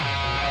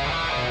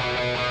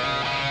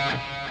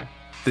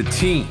The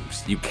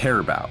teams you care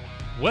about.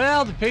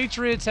 Well, the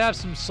Patriots have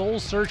some soul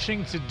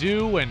searching to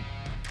do, and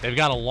they've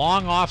got a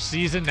long off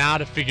season now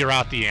to figure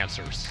out the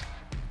answers.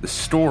 The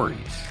stories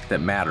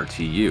that matter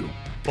to you.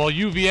 Well,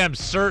 UVM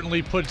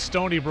certainly put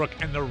Stony Brook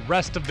and the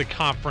rest of the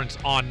conference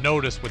on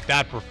notice with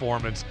that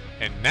performance,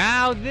 and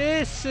now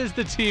this is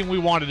the team we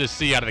wanted to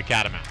see out of the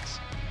Catamounts.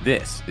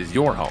 This is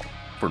your home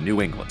for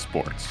New England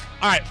sports.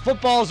 All right,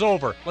 football's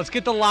over. Let's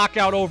get the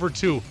lockout over,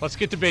 too. Let's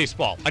get to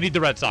baseball. I need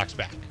the Red Sox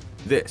back.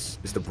 This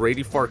is the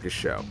Brady Farkas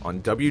Show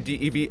on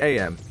WDEV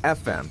AM,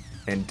 FM,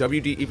 and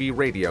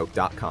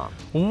WDEVradio.com.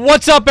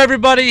 What's up,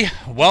 everybody?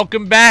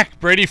 Welcome back.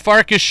 Brady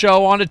Farkas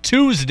Show on a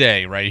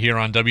Tuesday right here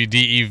on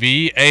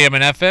WDEV AM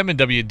and FM and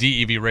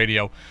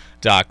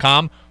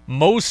WDEVradio.com.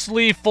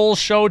 Mostly full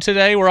show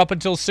today. We're up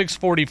until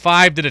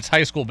 6:45. It's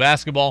high school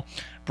basketball.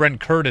 Brent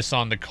Curtis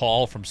on the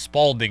call from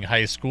Spalding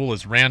High School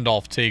as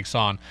Randolph takes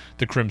on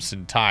the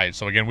Crimson Tide.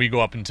 So, again, we go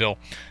up until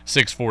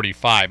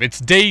 6:45. It's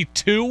day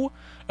 2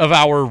 of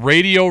our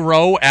Radio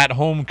Row at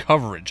home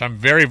coverage. I'm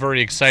very,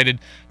 very excited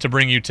to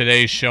bring you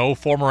today's show.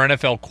 Former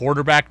NFL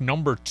quarterback,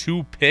 number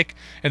 2 pick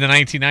in the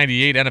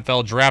 1998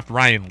 NFL Draft,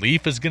 Ryan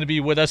Leaf, is going to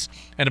be with us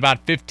in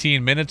about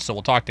 15 minutes, so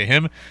we'll talk to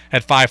him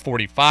at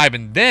 5:45.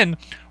 And then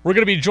we're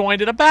going to be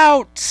joined at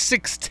about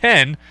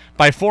 6:10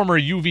 by former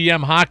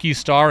UVM hockey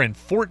star and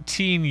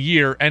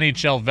 14-year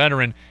NHL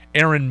veteran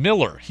Aaron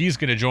Miller. He's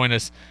going to join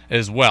us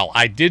as well.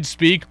 I did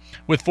speak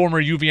with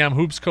former UVM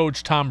hoops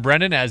coach Tom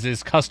Brennan, as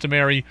is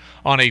customary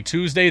on a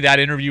Tuesday. That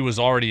interview is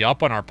already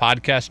up on our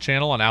podcast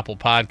channel on Apple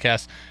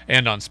Podcasts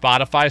and on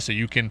Spotify, so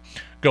you can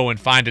go and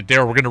find it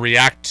there. We're going to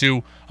react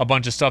to a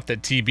bunch of stuff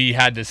that TB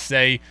had to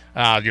say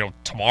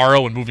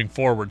tomorrow and moving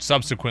forward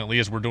subsequently,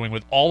 as we're doing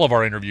with all of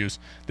our interviews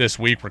this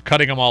week. We're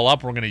cutting them all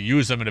up. We're going to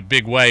use them in a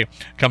big way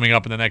coming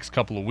up in the next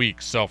couple of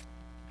weeks. So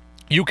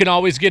you can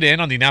always get in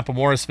on the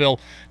Napa-Morrisville,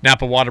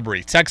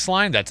 Napa-Waterbury text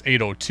line. That's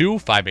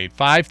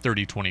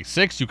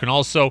 802-585-3026. You can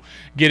also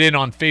get in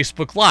on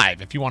Facebook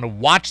Live. If you want to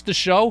watch the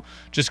show,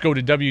 just go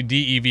to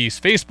WDEV's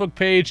Facebook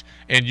page,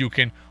 and you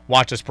can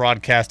watch us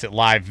broadcast it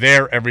live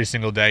there every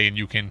single day, and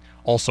you can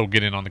also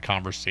get in on the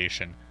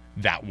conversation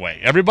that way.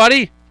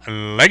 Everybody,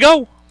 let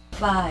go.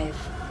 5,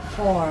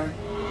 4,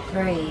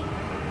 3,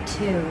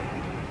 2,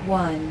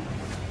 1.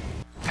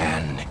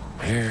 And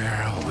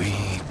here we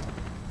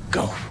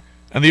go.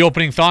 And the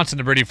opening thoughts in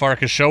the Brady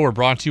Farkas Show are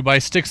brought to you by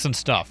Sticks and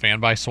Stuff and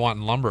by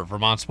Swanton Lumber,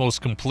 Vermont's most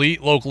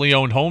complete locally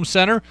owned home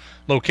center.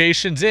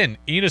 Locations in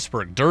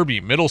Enosburg, Derby,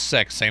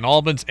 Middlesex, St.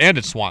 Albans, and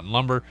at Swanton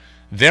Lumber.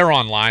 They're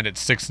online at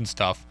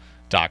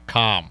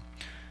sticksandstuff.com.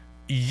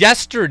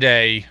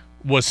 Yesterday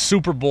was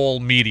Super Bowl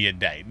Media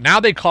Day. Now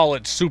they call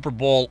it Super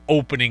Bowl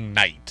Opening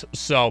Night.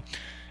 So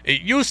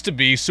it used to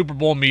be Super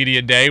Bowl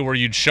Media Day, where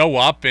you'd show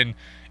up and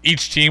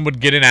each team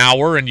would get an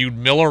hour, and you'd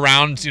mill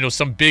around,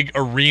 some big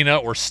arena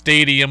or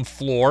stadium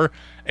floor,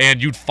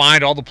 and you'd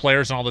find all the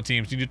players and all the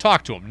teams, and you'd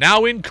talk to them.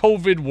 Now in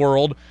COVID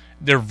world,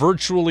 they're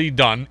virtually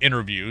done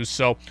interviews,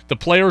 so the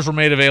players were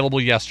made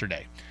available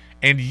yesterday.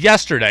 And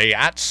yesterday,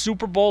 at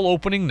Super Bowl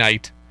opening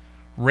night,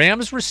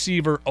 Rams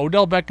receiver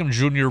Odell Beckham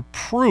Jr.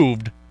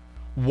 proved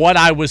what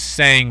I was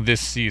saying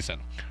this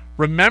season.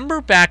 Remember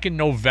back in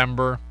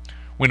November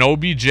when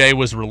OBJ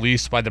was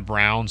released by the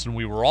Browns, and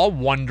we were all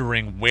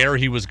wondering where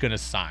he was going to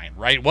sign,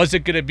 right? Was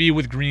it going to be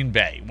with Green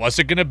Bay? Was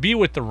it going to be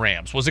with the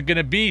Rams? Was it going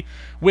to be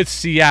with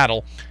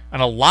Seattle?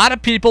 And a lot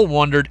of people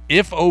wondered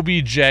if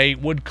OBJ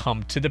would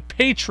come to the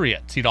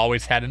Patriots. He'd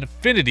always had an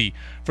affinity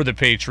for the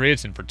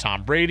Patriots and for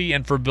Tom Brady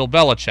and for Bill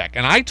Belichick.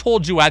 And I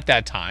told you at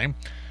that time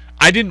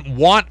I didn't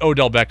want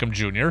Odell Beckham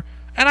Jr.,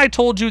 and I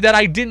told you that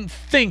I didn't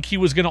think he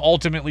was going to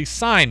ultimately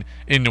sign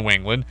in New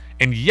England.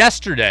 And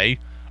yesterday,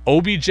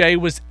 OBJ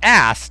was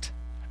asked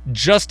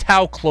just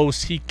how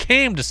close he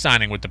came to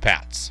signing with the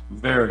Pats.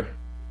 Very,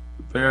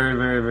 very,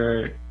 very,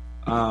 very.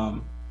 I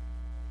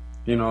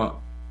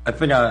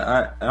think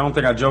I don't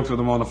think I joked with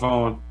him on the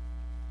phone,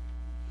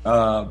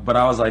 but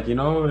I was like,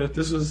 if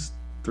this was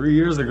 3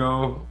 years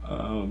ago,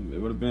 it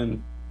would have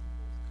been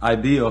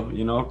ideal,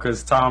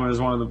 because Tom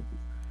is one of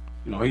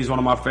the, he's one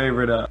of my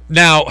favorite.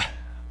 Now,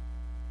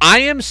 I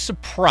am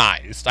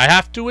surprised. I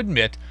have to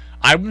admit,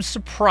 I'm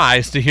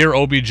surprised to hear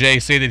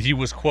OBJ say that he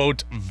was,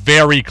 quote,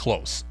 very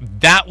close.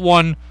 That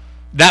one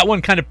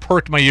kind of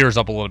perked my ears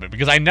up a little bit,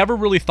 because I never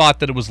really thought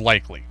that it was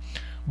likely.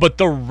 But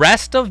the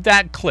rest of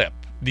that clip,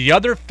 the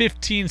other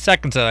 15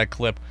 seconds of that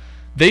clip,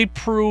 it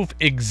proves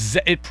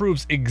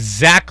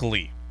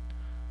exactly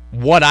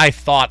what I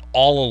thought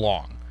all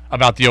along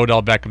about the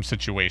Odell Beckham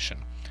situation.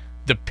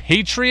 The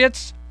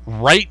Patriots,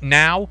 right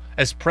now,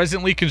 as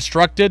presently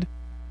constructed,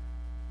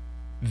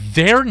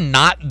 they're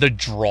not the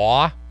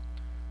draw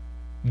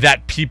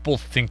that people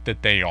think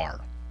that they are.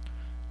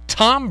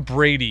 Tom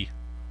Brady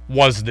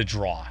was the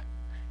draw.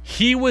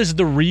 He was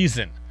the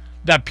reason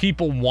that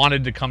people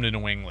wanted to come to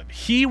New England.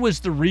 He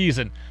was the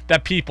reason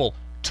that people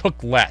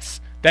took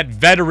less, that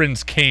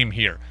veterans came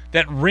here,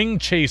 that ring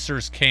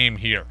chasers came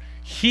here.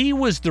 He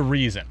was the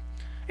reason.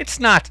 It's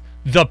not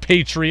the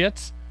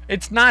Patriots.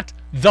 It's not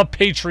the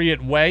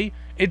Patriot way.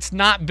 It's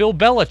not Bill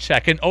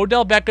Belichick. And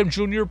Odell Beckham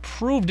Jr.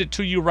 proved it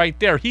to you right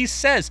there. He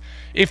says,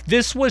 if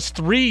this was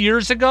 3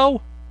 years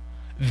ago,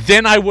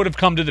 then I would have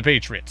come to the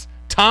Patriots.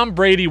 Tom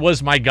Brady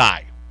was my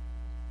guy.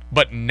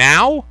 But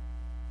now,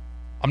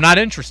 I'm not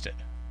interested.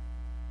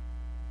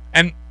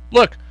 And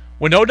look,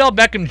 when Odell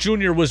Beckham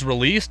Jr. was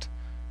released,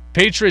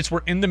 Patriots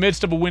were in the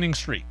midst of a winning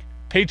streak.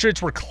 Patriots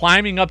were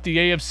climbing up the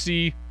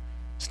AFC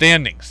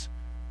standings.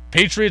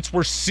 Patriots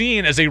were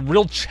seen as a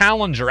real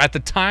challenger at the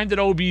time that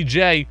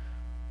OBJ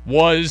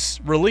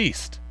was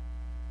released.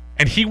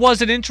 And he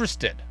wasn't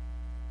interested.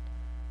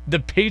 The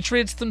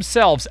Patriots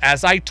themselves,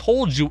 as I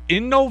told you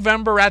in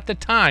November at the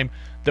time,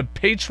 the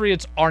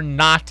Patriots are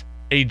not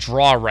a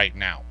draw right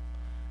now.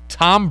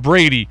 Tom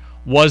Brady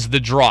was the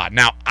draw.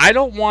 Now, I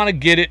don't want to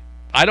get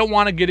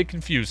it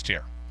confused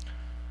here.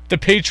 The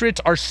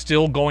Patriots are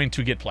still going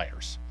to get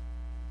players.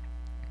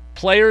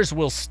 Players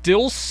will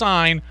still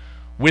sign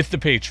with the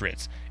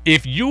Patriots.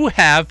 If you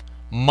have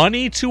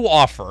money to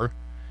offer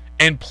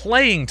and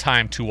playing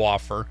time to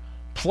offer,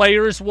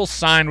 players will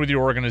sign with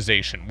your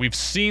organization. We've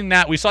seen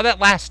that. We saw that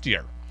last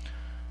year.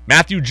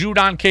 Matthew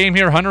Judon came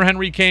here. Hunter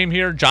Henry came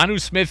here.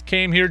 Jonnu Smith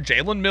came here.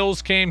 Jalen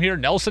Mills came here.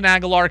 Nelson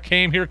Aguilar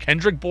came here.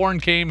 Kendrick Bourne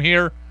came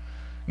here.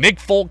 Nick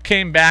Folk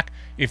came back.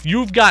 If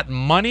you've got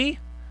money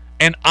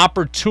and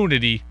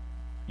opportunity,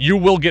 you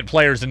will get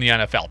players in the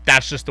NFL.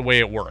 That's just the way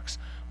it works.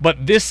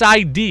 But this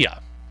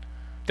idea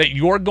that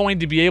you're going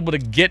to be able to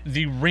get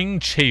the ring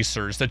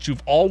chasers that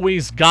you've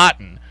always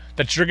gotten,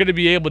 that you're going to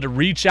be able to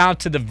reach out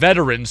to the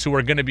veterans who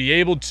are going to be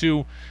able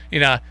to,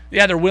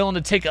 they're willing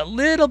to take a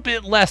little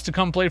bit less to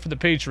come play for the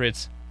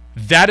Patriots,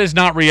 that is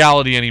not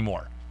reality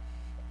anymore.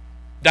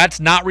 That's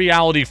not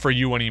reality for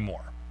you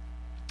anymore.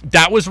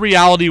 That was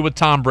reality with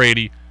Tom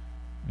Brady.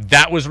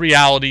 That was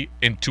reality,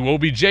 in to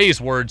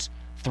OBJ's words,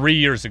 3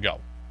 years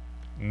ago.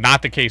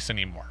 Not the case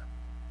anymore.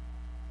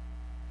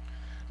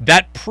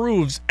 That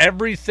proves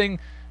everything.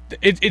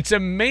 It's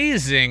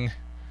amazing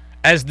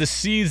as the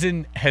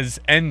season has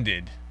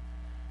ended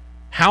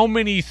how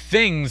many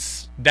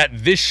things that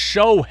this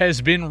show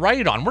has been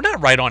right on. We're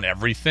not right on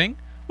everything.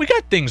 We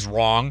got things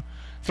wrong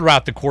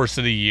throughout the course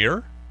of the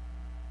year.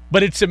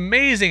 But it's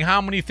amazing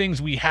how many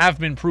things we have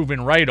been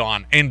proven right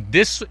on, and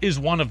this is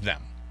one of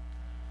them.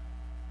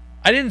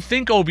 I didn't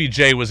think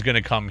OBJ was going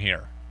to come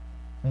here.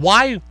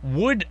 Why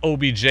would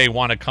OBJ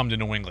want to come to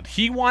New England?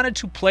 He wanted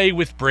to play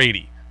with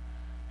Brady.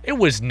 It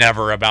was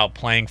never about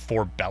playing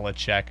for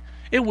Belichick.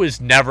 It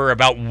was never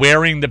about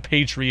wearing the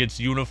Patriots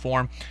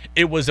uniform.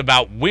 It was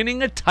about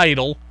winning a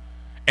title,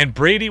 and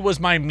Brady was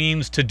my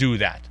means to do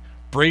that.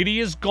 Brady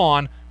is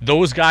gone.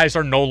 Those guys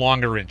are no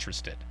longer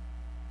interested.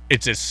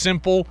 It's as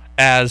simple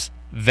as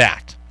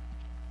that.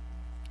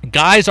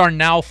 Guys are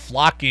now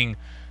flocking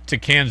to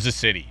Kansas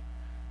City.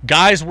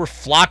 Guys were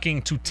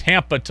flocking to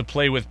Tampa to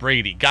play with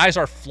Brady. Guys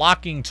are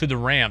flocking to the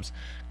Rams.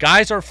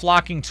 Guys are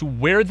flocking to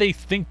where they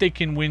think they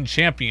can win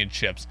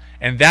championships,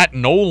 and that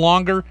no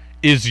longer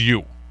is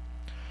you.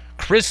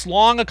 Chris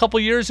Long a couple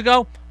years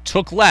ago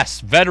took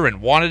less.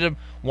 Veteran,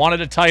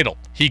 wanted a title.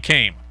 He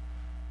came.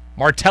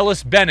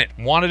 Martellus Bennett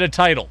wanted a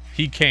title.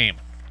 He came.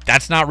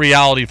 That's not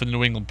reality for the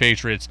New England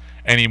Patriots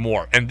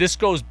anymore. And this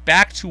goes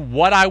back to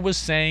what I was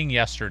saying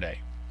yesterday.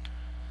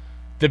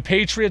 The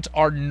Patriots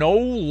are no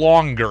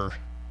longer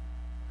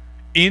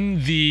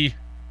they're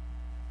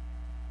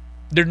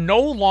no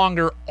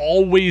longer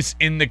always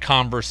in the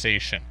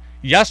conversation.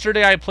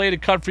 Yesterday I played a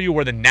cut for you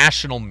where the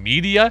national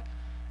media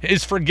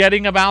is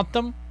forgetting about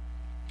them.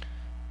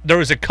 There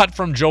was a cut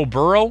from Joe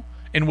Burrow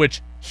in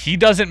which he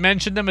doesn't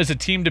mention them as a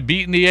team to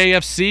beat in the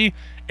AFC,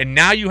 and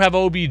now you have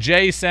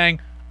OBJ saying,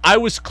 I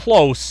was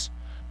close,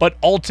 but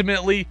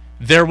ultimately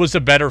there was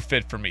a better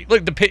fit for me.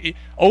 Look,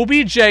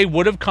 OBJ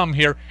would have come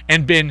here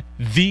and been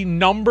the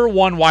number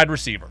one wide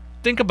receiver.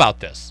 Think about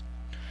this.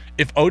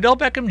 If Odell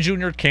Beckham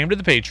Jr. came to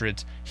the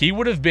Patriots, he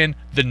would have been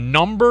the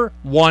number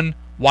one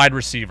wide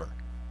receiver.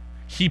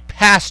 He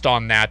passed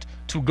on that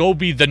to go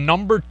be the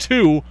number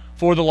 2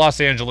 for the Los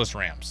Angeles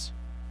Rams.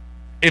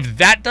 If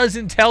that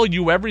doesn't tell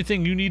you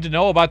everything you need to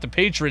know about the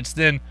Patriots,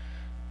 then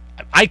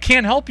I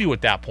can't help you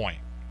at that point.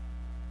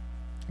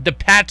 The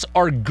Pats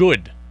are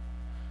good,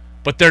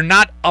 but they're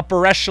not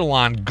upper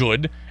echelon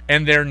good,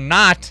 and they're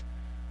not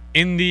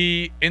in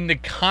the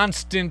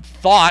constant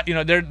thought,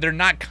 they're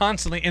not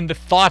constantly in the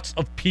thoughts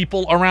of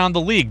people around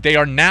the league. They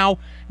are now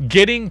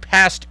getting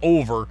passed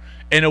over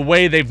in a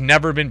way they've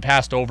never been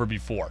passed over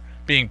before.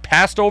 Being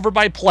passed over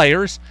by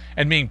players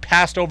and being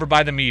passed over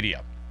by the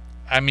media.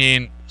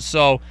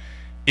 So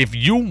if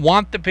you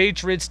want the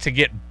Patriots to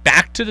get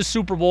back to the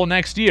Super Bowl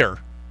next year,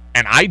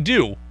 and I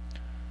do,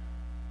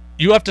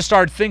 you have to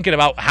start thinking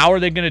about how are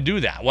they going to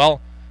do that.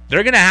 Well,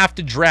 they're going to have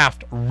to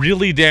draft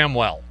really damn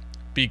well,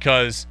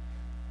 because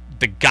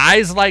the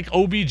guys like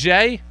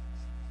OBJ,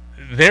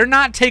 they're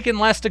not taking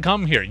less to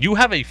come here. You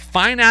have a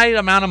finite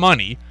amount of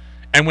money,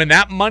 and when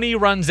that money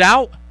runs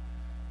out,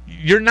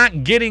 you're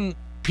not getting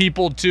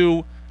people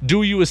to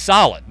do you a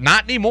solid.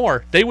 Not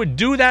anymore. They would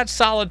do that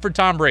solid for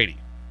Tom Brady.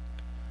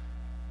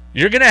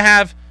 You're going to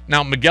have,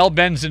 now Miguel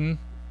Benson,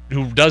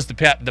 who does the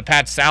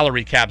Pats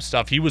salary cap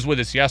stuff, he was with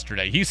us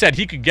yesterday. He said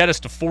he could get us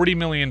to $40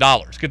 million,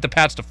 get the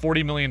Pats to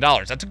 $40 million.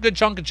 That's a good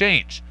chunk of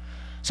change.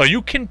 So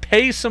you can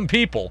pay some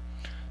people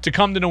to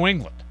come to New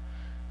England.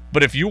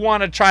 But if you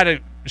want to try to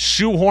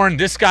shoehorn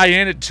this guy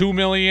in at $2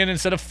 million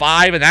instead of $5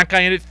 million and that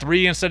guy in at $3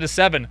 million instead of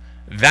 $7 million,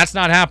 that's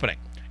not happening.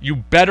 You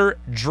better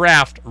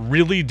draft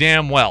really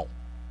damn well.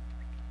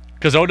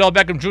 Because Odell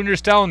Beckham Jr.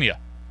 is telling you,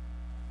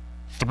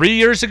 3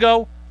 years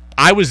ago,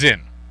 I was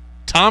in.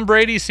 Tom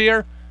Brady's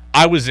here,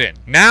 I was in.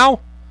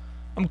 Now,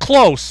 I'm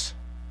close,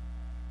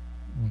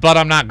 but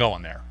I'm not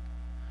going there.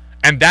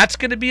 And that's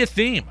going to be a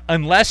theme.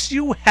 Unless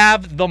you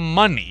have the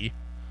money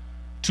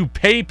to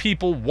pay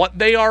people what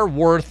they are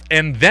worth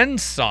and then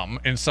some,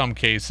 in some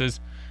cases,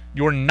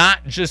 you're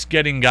not just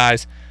getting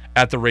guys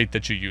at the rate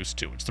that you used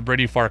to. It's the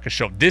Brady Farkas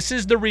Show. This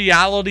is the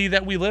reality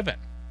that we live in.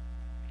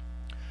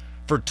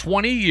 For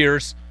 20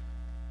 years,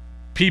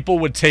 people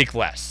would take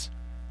less.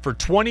 For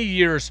 20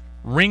 years,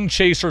 ring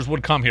chasers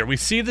would come here. We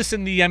see this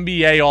in the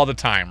NBA all the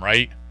time,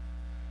 right?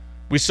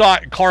 We saw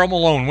Karl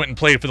Malone went and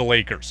played for the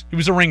Lakers. He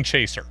was a ring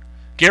chaser.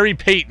 Gary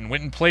Payton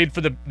went and played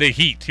for the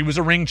Heat. He was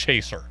a ring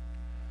chaser.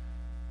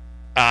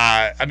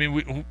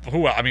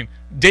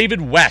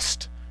 David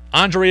West,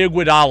 Andre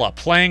Iguodala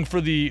playing for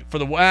the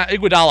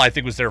Iguodala I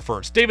think was there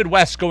first. David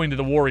West going to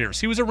the Warriors.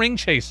 He was a ring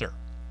chaser.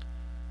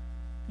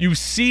 You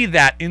see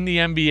that in the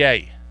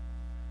NBA.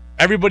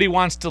 Everybody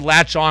wants to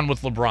latch on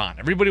with LeBron.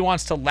 Everybody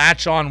wants to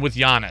latch on with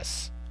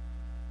Giannis.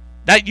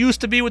 That used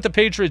to be what the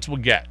Patriots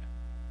would get.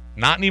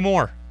 Not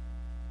anymore.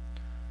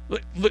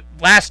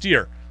 Last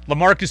year,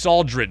 LaMarcus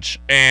Aldridge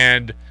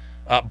and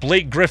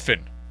Blake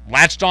Griffin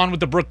latched on with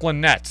the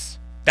Brooklyn Nets.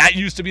 That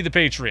used to be the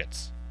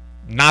Patriots.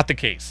 Not the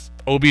case.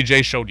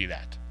 OBJ showed you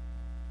that.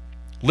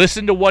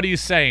 Listen to what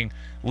he's saying.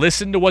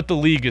 Listen to what the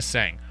league is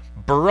saying.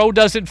 Burrow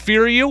doesn't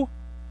fear you.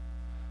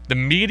 The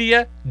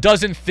media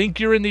doesn't think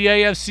you're in the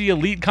AFC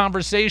elite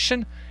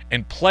conversation,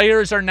 and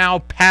players are now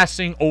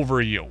passing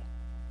over you.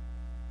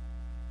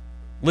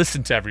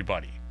 Listen to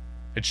everybody.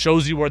 It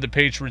shows you where the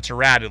Patriots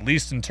are at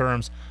least in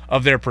terms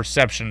of their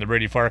perception. The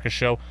Brady Farkas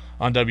Show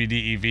on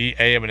WDEV,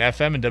 AM and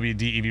FM, and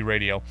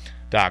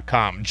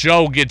WDEVradio.com.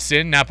 Joe gets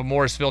in, Napa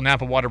Morrisville,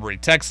 Napa Waterbury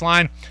text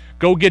line.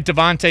 Go get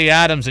Devontae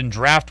Adams and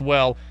draft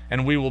well,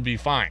 and we will be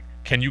fine.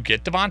 Can you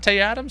get Devontae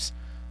Adams?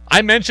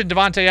 I mentioned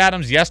Devontae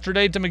Adams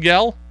yesterday to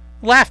Miguel.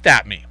 Laughed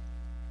at me.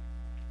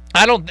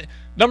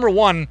 Number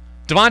one,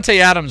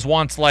 Devontae Adams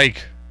wants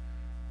like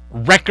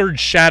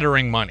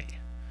record-shattering money.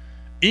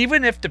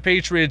 Even if the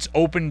Patriots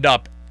opened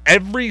up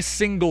every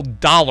single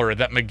dollar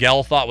that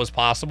Miguel thought was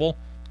possible,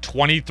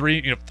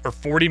 23 or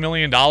 $40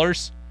 million,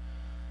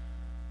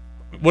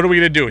 what are we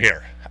going to do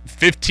here?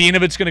 15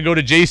 of it's going to go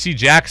to J.C.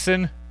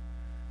 Jackson,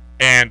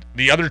 and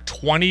the other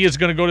 20 is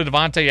going to go to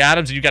Devontae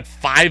Adams, and you got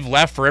 5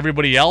 left for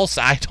everybody else?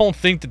 I don't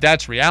think that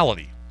that's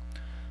reality.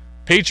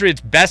 Patriots'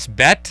 best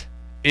bet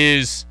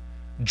is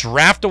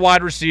draft a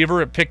wide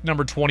receiver at pick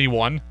number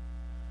 21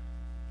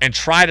 and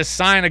try to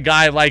sign a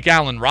guy like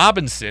Allen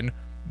Robinson.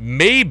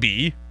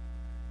 Maybe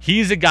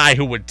he's a guy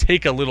who would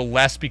take a little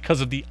less because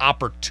of the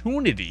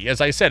opportunity.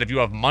 As I said, if you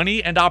have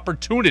money and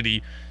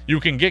opportunity, you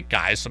can get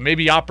guys. So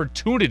maybe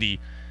opportunity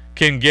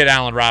can get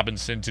Allen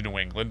Robinson to New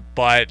England.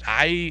 But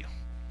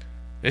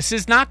this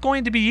is not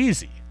going to be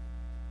easy.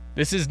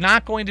 This is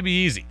not going to be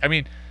easy. I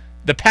mean,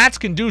 the Pats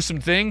can do some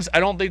things.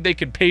 I don't think they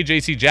can pay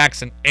J.C.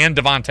 Jackson and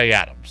Devontae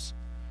Adams.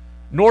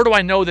 Nor do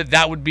I know that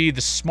that would be the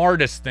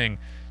smartest thing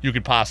you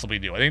could possibly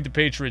do. I think the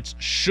Patriots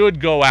should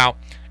go out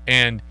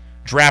and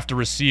draft a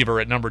receiver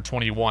at number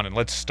 21, and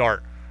let's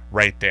start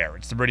right there.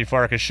 It's the Brady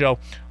Farkas Show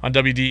on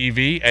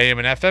WDEV, AM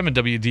and FM, and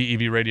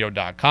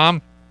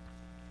WDEVradio.com.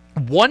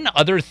 One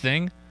other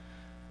thing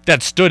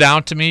that stood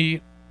out to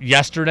me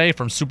yesterday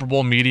from Super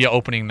Bowl media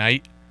opening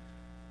night,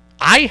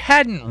 I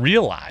hadn't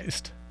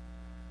realized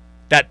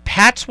that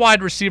Pats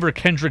wide receiver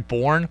Kendrick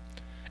Bourne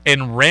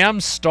and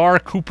Rams star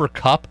Cooper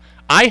Kupp,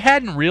 I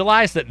hadn't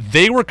realized that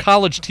they were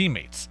college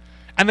teammates.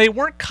 And they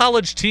weren't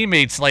college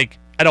teammates like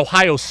at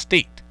Ohio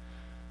State.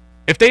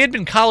 If they had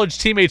been college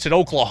teammates at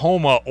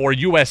Oklahoma or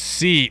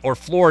USC or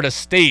Florida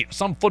State,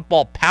 some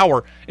football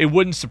power, it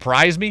wouldn't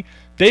surprise me.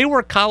 They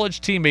were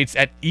college teammates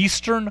at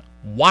Eastern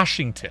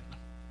Washington.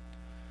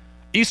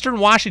 Eastern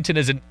Washington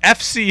is an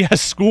FCS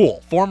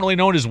school, formerly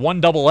known as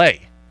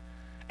 1AA.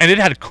 And it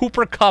had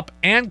Cooper Kupp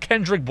and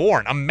Kendrick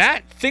Bourne.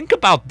 Think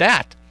about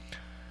that.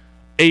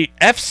 A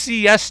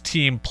FCS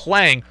team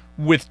playing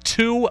with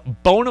 2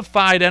 bona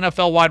fide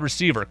NFL wide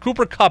receiver.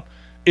 Cooper Kupp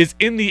is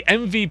in the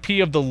MVP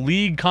of the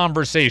league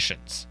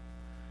conversations.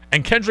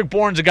 And Kendrick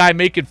Bourne's a guy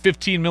making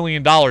 $15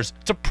 million.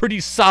 It's a pretty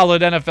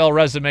solid NFL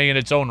resume in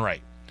its own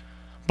right.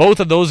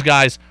 Both of those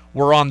guys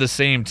were on the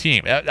same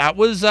team. That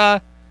was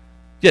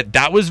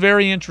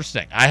very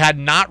interesting. I had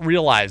not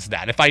realized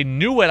that. If I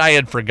knew it, I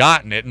had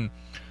forgotten it. And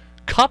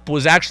Kupp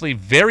was actually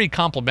very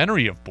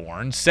complimentary of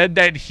Bourne, said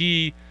that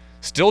he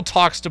still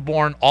talks to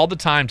Bourne all the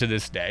time to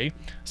this day,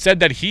 said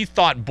that he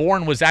thought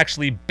Bourne was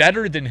actually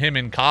better than him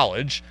in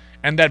college,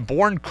 and that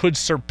Bourne could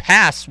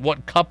surpass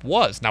what Kupp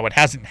was. Now, it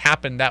hasn't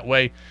happened that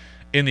way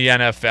in the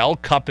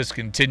NFL. Kupp has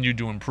continued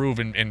to improve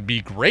and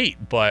be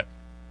great, but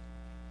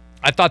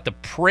I thought the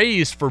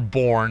praise for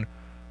Bourne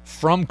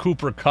from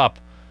Cooper Kupp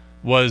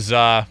was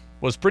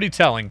pretty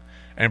telling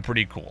and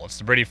pretty cool. It's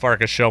the Brady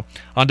Farkas Show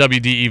on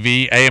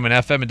WDEV, AM and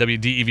FM, and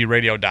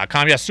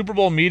WDEVradio.com. Yeah, Super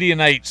Bowl Media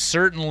Night,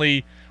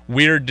 certainly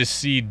weird to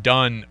see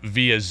done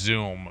via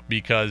Zoom,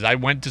 because I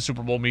went to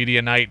Super Bowl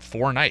Media Night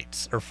 4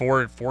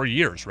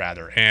 years,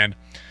 and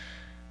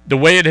the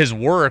way it has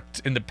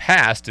worked in the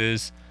past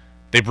is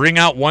they bring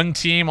out one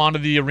team onto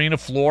the arena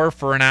floor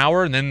for an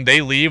hour, and then they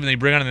leave, and they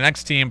bring on the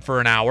next team for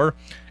an hour,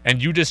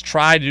 and you just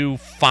try to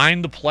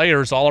find the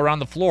players all around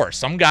the floor.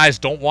 Some guys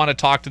don't want to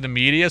talk to the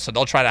media, so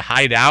they'll try to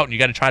hide out, and you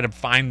got to try to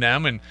find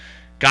them, and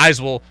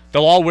they'll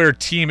all wear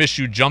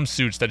team-issued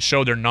jumpsuits that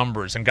show their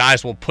numbers, and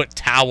guys will put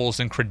towels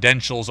and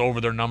credentials over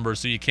their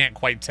numbers so you can't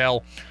quite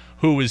tell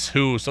who is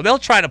who. So they'll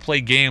try to play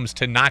games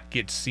to not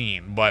get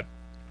seen, but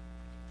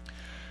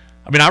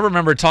I mean, I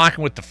remember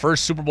talking with the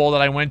first Super Bowl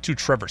that I went to,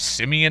 Trevor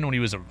Siemian, when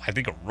he was, I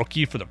think, a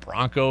rookie for the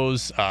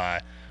Broncos.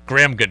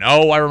 Graham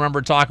Gano, I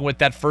remember talking with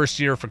that first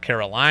year for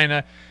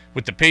Carolina.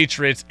 With the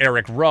Patriots,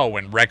 Eric Rowe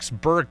and Rex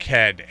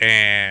Burkhead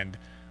and,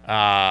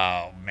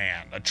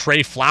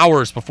 Trey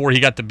Flowers before he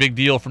got the big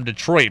deal from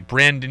Detroit,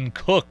 Brandon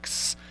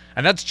Cooks.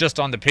 And that's just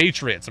on the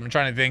Patriots. I'm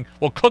trying to think.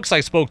 Well, Cooks I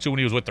spoke to when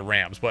he was with the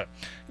Rams, but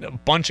a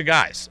bunch of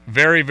guys.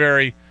 Very,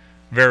 very,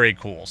 very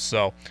cool.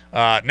 So,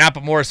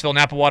 Napa Morrisville,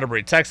 Napa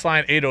Waterbury text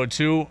line,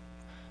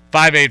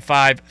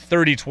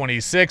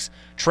 802-585-3026.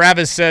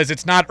 Travis says,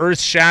 it's not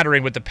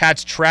earth-shattering, but the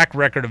Pats' track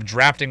record of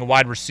drafting a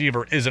wide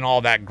receiver isn't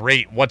all that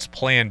great. What's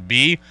plan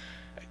B?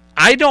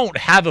 I don't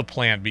have a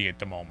plan B at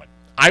the moment.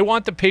 I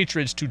want the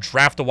Patriots to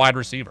draft a wide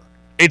receiver.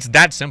 It's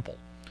that simple.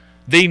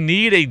 They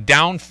need a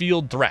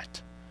downfield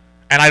threat,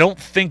 and I don't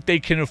think they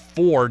can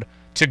afford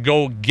to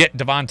go get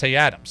Devontae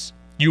Adams.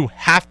 You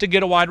have to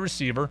get a wide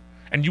receiver,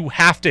 and you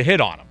have to hit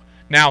on him.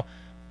 Now,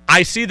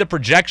 I see the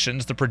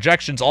projections. The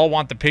projections all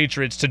want the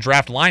Patriots to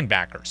draft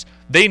linebackers.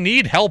 They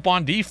need help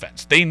on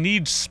defense. They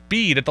need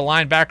speed at the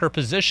linebacker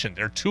position.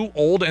 They're too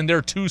old and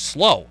they're too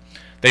slow.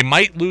 They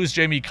might lose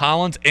Jamie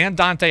Collins and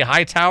Dante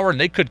Hightower, and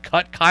they could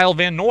cut Kyle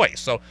Van Noy.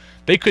 So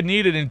they could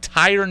need an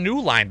entire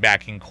new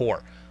linebacking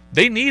core.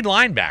 They need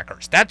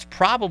linebackers. That's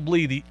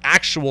probably the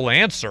actual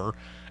answer,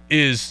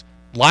 is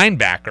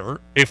linebacker,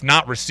 if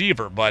not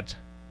receiver. But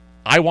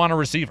I want a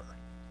receiver.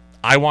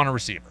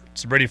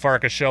 It's the Brady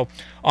Farkas Show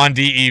on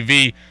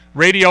DEV.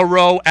 Radio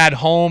Row at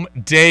home,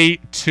 day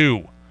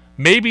 2.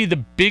 Maybe the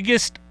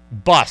biggest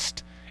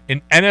bust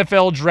in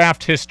NFL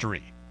draft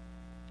history.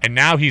 And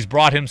now he's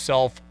brought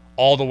himself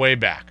all the way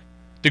back.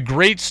 The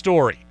great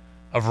story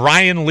of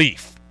Ryan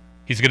Leaf.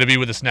 He's going to be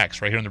with us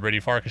next, right here on the Brady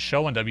Farkas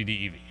Show on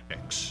WDEV.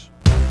 Thanks.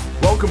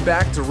 Welcome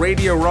back to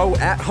Radio Row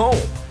at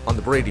home on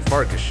the Brady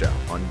Farkas Show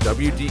on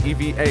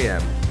WDEV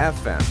AM,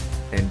 FM,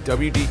 and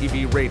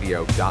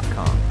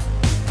WDEVradio.com.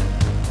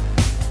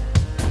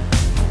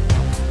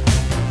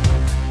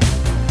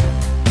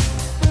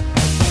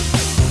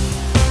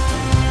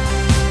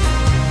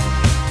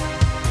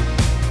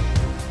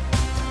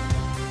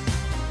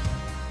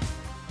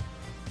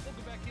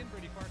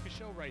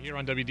 Here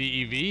on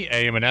WDEV,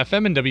 AM and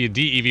FM, and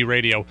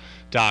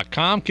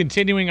WDEVradio.com.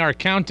 Continuing our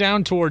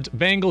countdown towards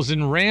Bengals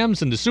and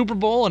Rams and the Super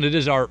Bowl, and it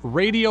is our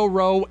Radio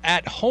Row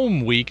at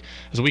Home week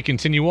as we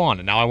continue on.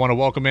 And now I want to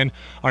welcome in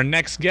our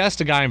next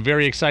guest, a guy I'm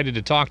very excited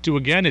to talk to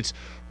again. It's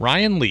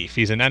Ryan Leaf.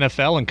 He's an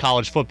NFL and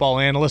college football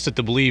analyst at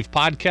the Believe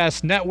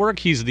Podcast Network.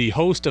 He's the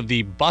host of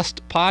the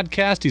Bust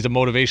Podcast. He's a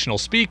motivational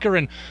speaker,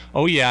 and,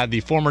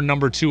 the former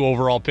number 2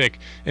 overall pick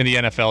in the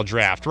NFL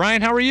draft.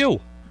 Ryan, how are you?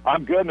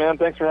 I'm good, man.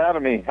 Thanks for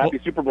having me. Happy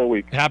Super Bowl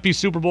week. Happy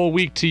Super Bowl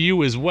week to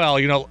you as well.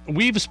 You know,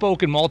 we've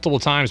spoken multiple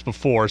times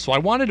before, so I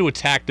wanted to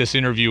attack this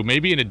interview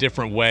maybe in a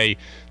different way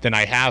than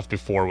I have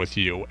before with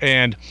you.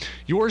 And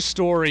your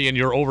story and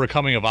your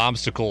overcoming of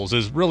obstacles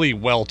is really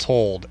well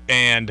told.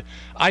 And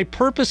I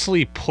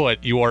purposely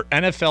put your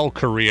NFL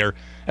career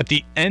at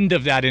the end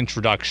of that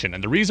introduction.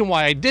 And the reason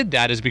why I did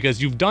that is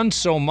because you've done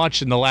so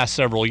much in the last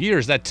several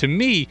years that, to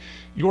me,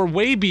 you're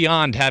way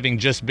beyond having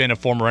just been a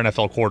former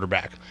NFL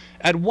quarterback.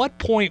 At what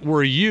point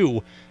were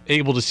you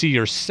able to see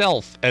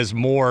yourself as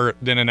more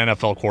than an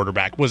NFL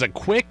quarterback? Was it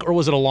quick or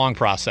was it a long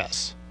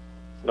process?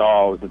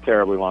 No, it was a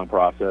terribly long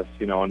process,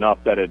 enough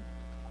that it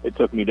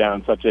took me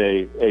down such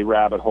a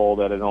rabbit hole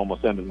that it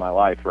almost ended my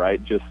life,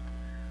 right? Just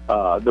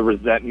the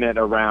resentment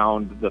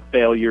around the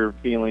failure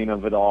feeling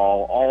of it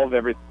all of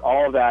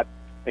that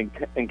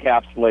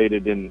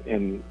encapsulated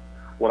in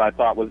what I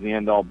thought was the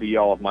end-all,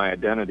 be-all of my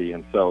identity.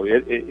 And so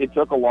it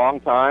took a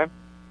long time.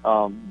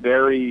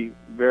 Very,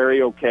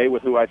 very okay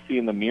with who I see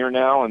in the mirror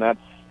now, and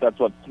that's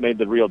what's made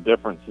the real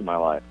difference in my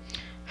life.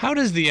 How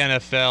does the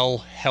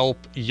NFL help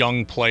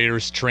young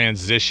players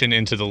transition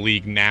into the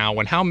league now,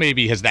 and how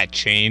maybe has that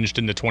changed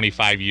in the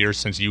 25 years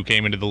since you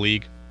came into the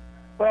league?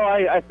 Well,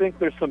 I think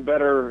there's some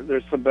better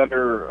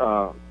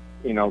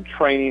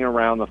training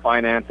around the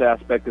finance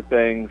aspect of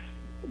things,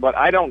 but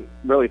I don't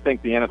really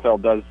think the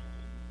NFL does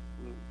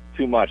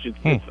too much.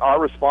 It's our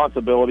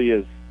responsibility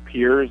as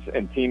peers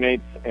and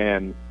teammates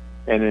and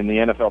and in the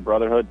NFL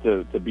brotherhood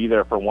to be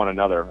there for one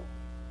another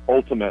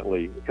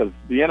ultimately, because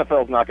the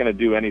NFL is not going to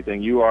do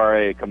anything. You are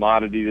a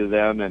commodity to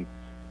them, and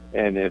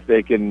if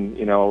they can,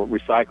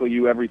 recycle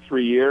you every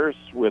 3 years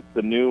with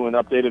the new and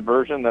updated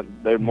version, that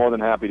they're more than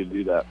happy to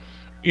do that.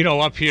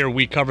 Up here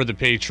we cover the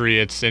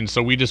Patriots, and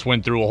so we just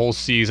went through a whole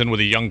season with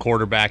a young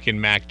quarterback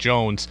in Mac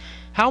Jones.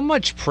 How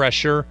much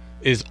pressure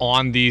is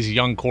on these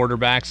young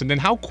quarterbacks, and then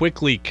how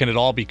quickly can it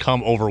all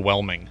become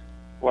overwhelming?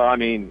 Well, I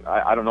mean,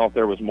 I don't know if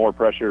there was more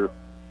pressure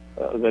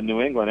than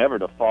New England ever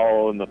to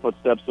follow in the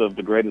footsteps of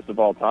the greatest of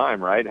all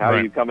time, right? How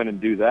do you come in and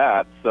do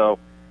that? So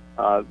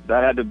that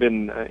had to have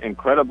been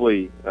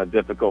incredibly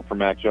difficult for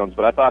Mac Jones,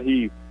 but I thought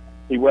he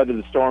weathered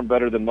the storm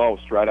better than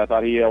most, right? I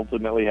thought he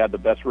ultimately had the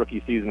best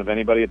rookie season of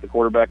anybody at the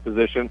quarterback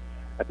position.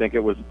 I think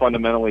it was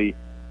fundamentally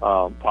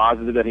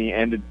positive that he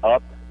ended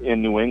up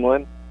in New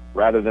England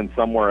rather than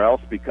somewhere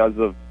else because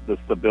of the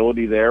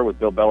stability there with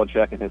Bill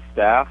Belichick and his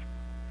staff.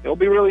 It'll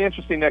be really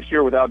interesting next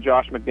year without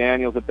Josh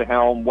McDaniels at the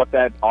helm, what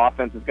that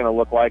offense is going to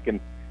look like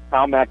and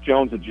how Mac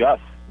Jones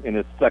adjusts in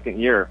his second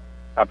year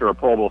after a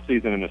Pro Bowl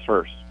season in his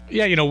first.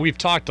 Yeah, we've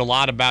talked a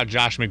lot about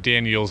Josh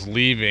McDaniels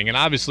leaving, and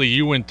obviously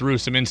you went through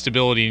some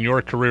instability in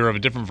your career of a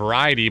different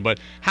variety, but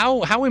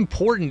how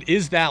important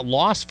is that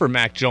loss for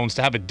Mac Jones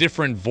to have a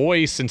different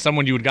voice and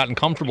someone you had gotten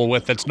comfortable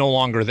with that's no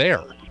longer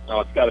there? Oh,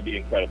 it's got to be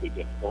incredibly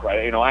difficult,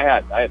 right? I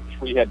had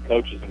 3 head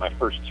coaches in my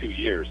first 2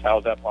 years. How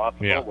is that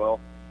possible? Yeah.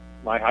 Well,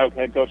 my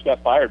head coach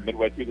got fired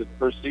midway through the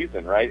first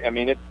season, right? I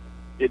mean,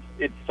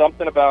 it's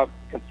something about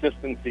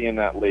consistency in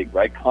that league,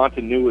 right?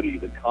 Continuity,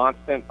 the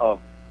constant of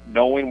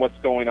knowing what's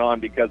going on,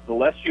 because the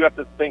less you have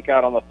to think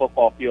out on the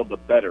football field, the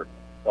better.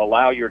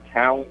 Allow your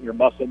talent, your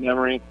muscle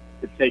memory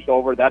to take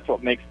over. That's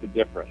what makes the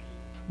difference.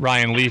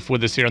 Ryan Leaf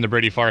with us here on the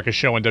Brady Farkas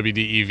Show on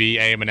WDEV,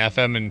 AM and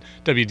FM, and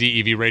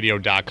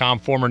WDEVradio.com.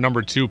 Former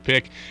number 2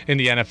 pick in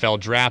the NFL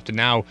draft, and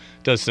now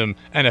does some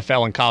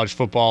NFL and college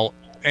football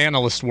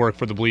analyst work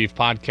for the Believe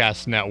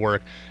Podcast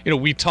Network.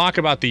 We talk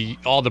about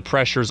all the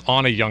pressures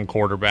on a young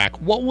quarterback.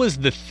 What was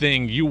the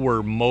thing you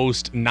were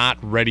most not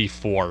ready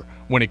for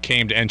when it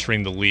came to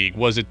entering the league?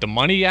 Was it the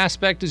money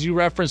aspect, as you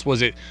referenced?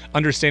 Was it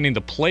understanding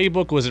the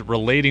playbook? Was it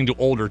relating to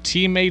older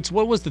teammates?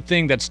 What was the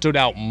thing that stood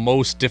out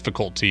most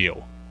difficult to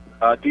you?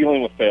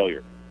 Dealing with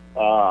failure.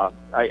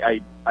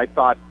 I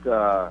thought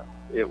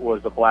it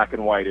was a black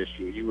and white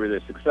issue. You were either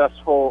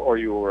successful or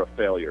you were a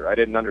failure. I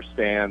didn't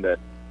understand that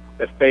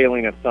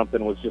failing at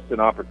something was just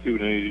an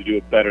opportunity to do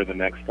it better the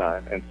next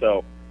time. And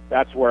so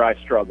that's where I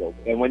struggled.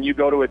 And when you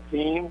go to a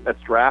team that's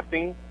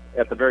drafting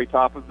at the very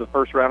top of the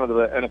first round of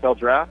the NFL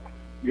draft,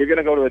 you're going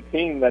to go to a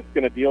team that's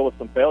going to deal with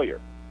some failure.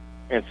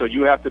 And so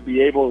you have to be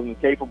able and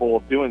capable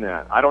of doing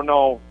that. I don't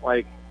know,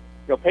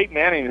 Peyton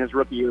Manning in his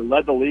rookie year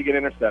led the league in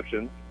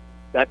interceptions.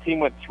 That team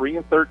went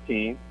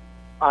 3-13.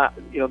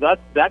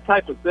 That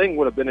type of thing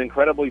would have been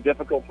incredibly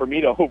difficult for me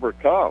to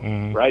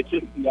overcome, right?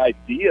 Just the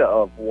idea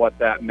of what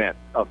that meant,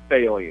 of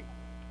failing.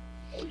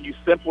 You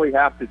simply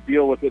have to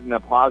deal with it in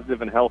a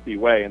positive and healthy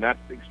way, and that's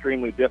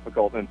extremely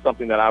difficult and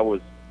something that I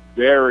was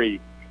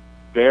very,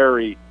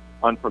 very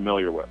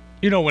unfamiliar with.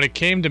 When it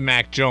came to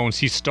Mac Jones,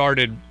 he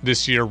started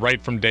this year right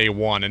from day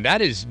one, and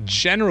that is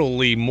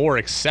generally more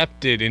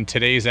accepted in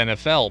today's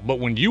NFL. But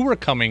when you were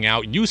coming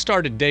out, you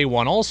started day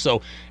one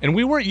also, and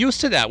we weren't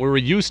used to that. We were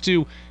used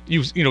to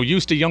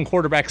young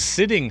quarterbacks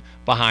sitting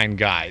behind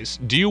guys.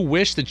 Do you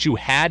wish that you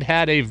had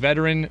a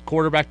veteran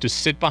quarterback to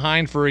sit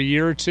behind for a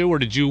year or two, or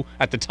did you,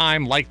 at the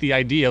time, like the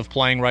idea of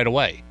playing right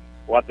away?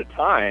 Well, at the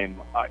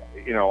time,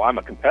 I'm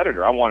a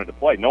competitor. I wanted to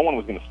play. No one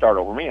was going to start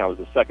over me. I was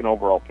the second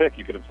overall pick.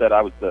 You could have said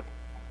I was the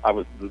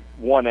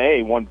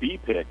 1A, 1B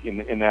pick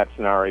in that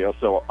scenario.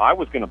 So I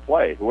was going to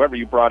play. Whoever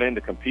you brought in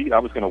to compete, I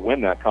was going to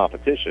win that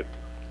competition.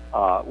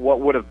 What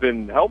would have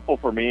been helpful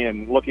for me,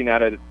 and looking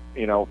at it,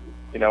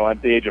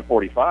 at the age of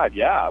 45,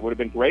 it would have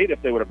been great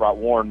if they would have brought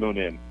Warren Moon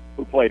in,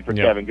 who played for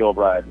Kevin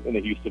Gilbride in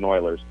the Houston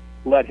Oilers.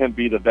 Let him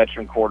be the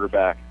veteran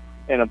quarterback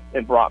and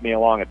brought me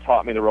along and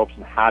taught me the ropes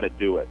and how to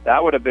do it.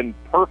 That would have been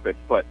perfect.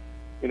 But,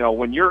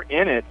 when you're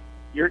in it,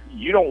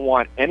 you don't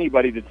want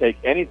anybody to take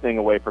anything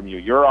away from you,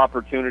 your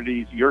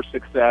opportunities, your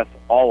success,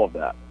 all of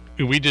that.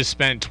 We just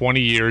spent 20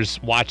 years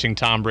watching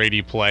Tom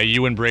Brady play.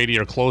 You and Brady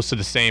are close to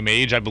the same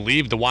age. I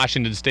believe the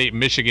Washington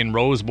State-Michigan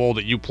Rose Bowl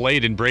that you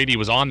played in, Brady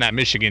was on that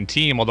Michigan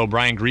team, although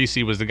Brian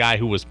Griese was the guy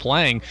who was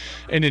playing.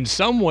 And in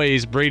some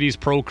ways, Brady's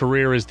pro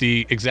career is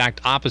the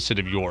exact opposite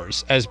of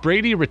yours. As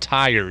Brady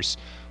retires,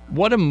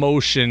 what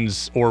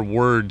emotions or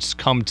words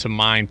come to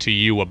mind to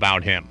you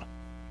about him?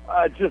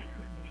 Just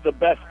the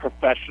best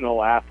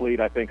professional athlete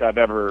I think I've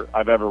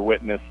ever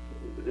witnessed.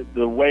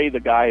 The way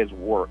the guy has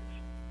worked,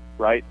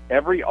 right?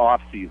 Every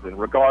offseason,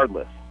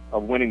 regardless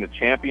of winning the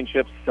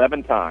championship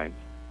 7 times,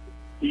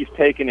 he's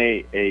taken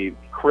a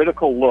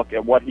critical look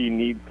at what he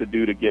needs to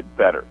do to get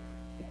better,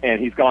 and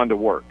he's gone to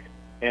work.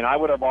 And I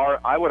would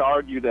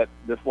argue that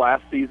this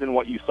last season,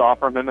 what you saw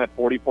from him at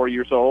 44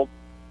 years old,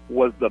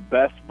 was the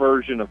best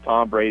version of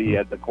Tom Brady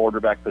at the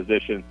quarterback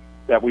position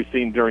that we've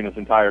seen during his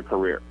entire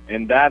career.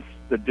 And that's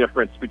the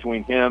difference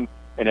between him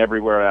and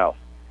everywhere else.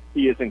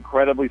 he is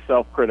incredibly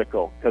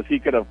self-critical, because he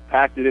could have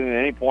packed it in at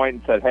any point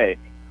and said, hey,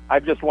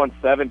 I've just won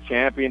 7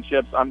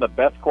 championships. I'm the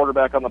best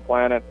quarterback on the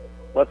planet.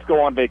 Let's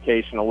go on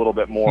vacation a little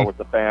bit more with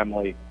the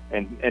family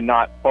and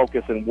not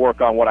focus and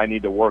work on what I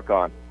need to work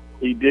on.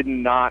 He did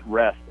not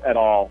rest at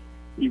all.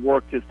 He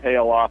worked his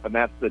tail off, and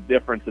that's the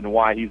difference in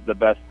why he's the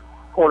best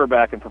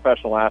quarterback and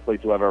professional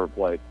athlete to have ever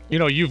played. You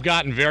know, you've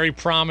gotten very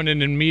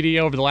prominent in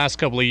media over the last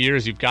couple of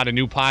years. You've got a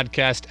new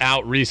podcast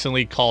out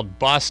recently called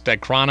Bust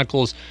that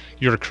chronicles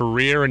your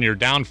career and your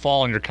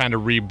downfall and your kind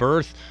of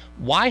rebirth.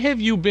 Why have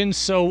you been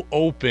so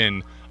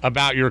open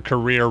about your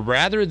career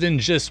rather than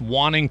just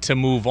wanting to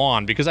move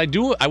on? Because I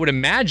would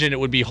imagine it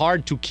would be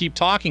hard to keep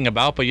talking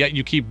about, but yet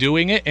you keep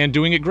doing it and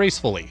doing it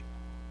gracefully.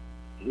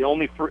 The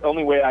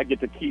only way I get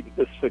to keep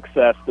this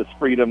success, this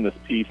freedom, this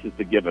peace is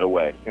to give it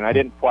away. And I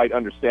didn't quite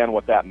understand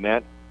what that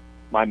meant.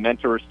 My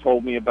mentors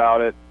told me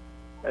about it.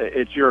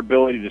 It's your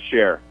ability to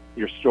share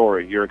your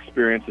story, your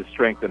experiences,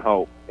 strength, and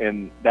hope.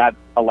 And that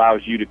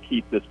allows you to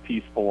keep this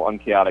peaceful,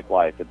 unchaotic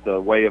life. It's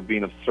a way of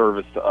being of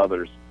service to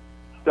others.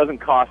 It doesn't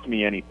cost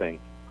me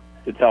anything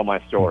to tell my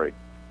story.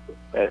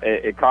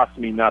 It costs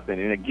me nothing,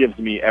 and it gives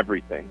me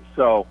everything.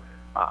 So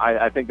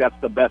I think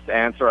that's the best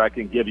answer I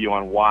can give you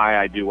on why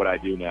I do what I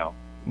do now.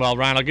 Well,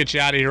 Ryan, I'll get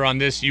you out of here on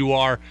this. You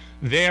are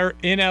there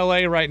in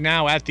L.A. right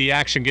now at the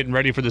action, getting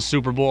ready for the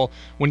Super Bowl.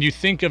 When you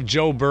think of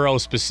Joe Burrow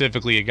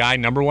specifically, a guy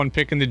 #1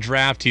 pick in the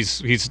draft, he's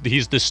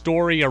the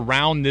story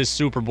around this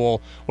Super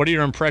Bowl. What are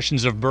your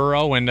impressions of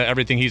Burrow and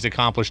everything he's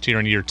accomplished here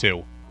in year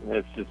 2?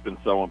 It's just been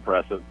so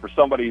impressive. For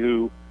somebody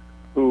who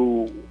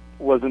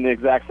was in the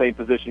exact same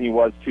position he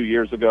was 2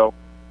 years ago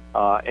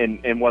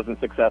and wasn't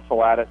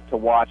successful at it, to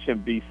watch him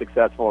be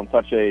successful in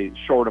such a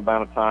short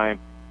amount of time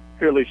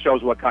clearly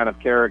shows what kind of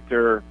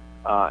character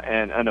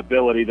and an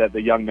ability that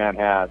the young man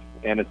has.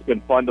 And it's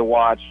been fun to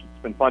watch.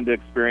 It's been fun to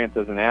experience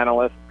as an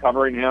analyst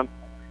covering him.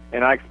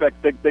 And I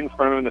expect big things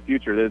from him in the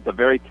future. It's a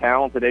very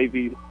talented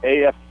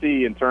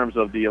AFC in terms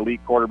of the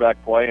elite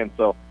quarterback play. And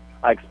so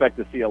I expect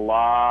to see a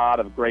lot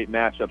of great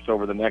matchups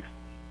over the next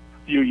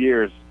few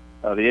years.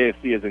 The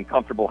AFC is in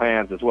comfortable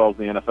hands, as well as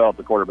the NFL at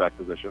the quarterback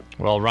position.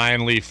 Well,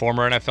 Ryan Leaf,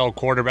 former NFL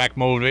quarterback,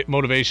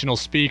 motivational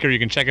speaker. You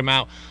can check him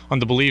out on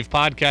the Believe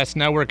Podcast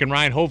Network. And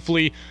Ryan,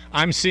 hopefully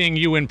I'm seeing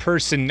you in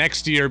person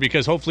next year,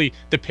 because hopefully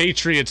the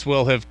Patriots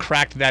will have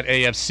cracked that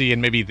AFC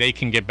and maybe they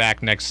can get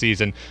back next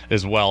season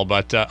as well.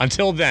 But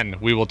until then,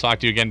 we will talk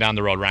to you again down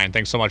the road. Ryan,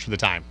 thanks so much for the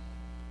time.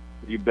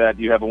 You bet.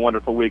 You have a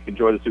wonderful week.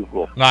 Enjoy the Super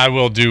Bowl. I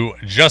will do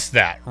just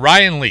that.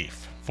 Ryan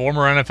Leaf,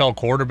 former NFL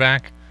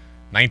quarterback,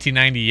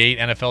 1998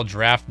 NFL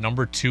Draft,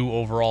 #2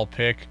 overall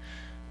pick.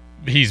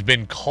 He's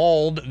been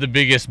called the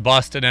biggest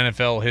bust in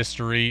NFL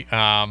history.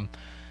 Jamarcus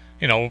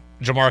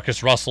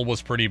Russell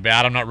was pretty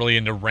bad. I'm not really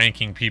into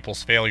ranking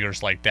people's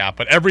failures like that,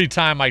 but every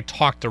time I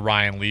talk to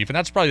Ryan Leaf, and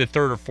that's probably the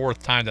 3rd or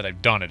 4th time that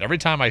I've done it, every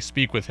time I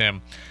speak with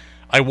him,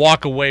 I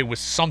walk away with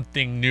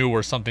something new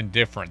or something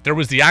different. There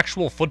was the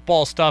actual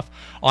football stuff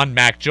on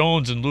Mac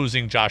Jones and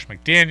losing Josh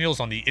McDaniels,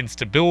 on the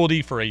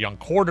instability for a young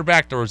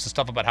quarterback. There was the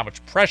stuff about how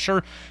much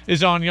pressure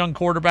is on young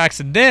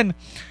quarterbacks. And then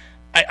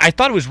I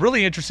thought it was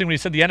really interesting when he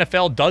said the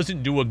NFL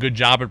doesn't do a good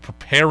job at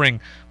preparing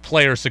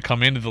players to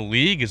come into the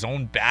league, his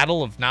own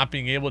battle of not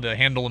being able to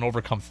handle and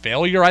overcome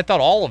failure. I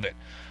thought all of it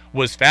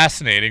was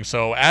fascinating.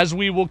 So as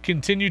we will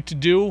continue to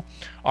do,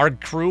 our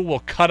crew will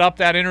cut up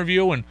that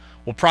interview and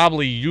we'll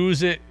probably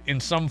use it in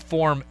some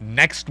form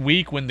next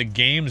week when the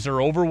games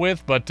are over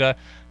with. But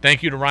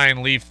thank you to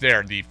Ryan Leaf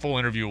there. The full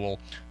interview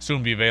will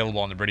soon be available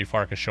on the Brady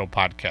Farkas Show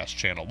podcast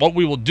channel. What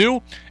we will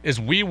do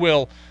is we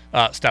will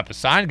step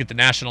aside, get the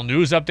national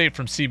news update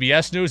from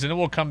CBS News, and then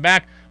we'll come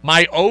back.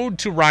 My ode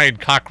to Ryan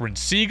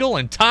Cochran-Siegle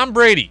and Tom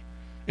Brady.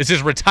 Is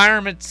his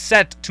retirement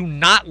set to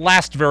not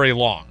last very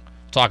long?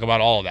 Talk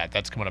about all of that.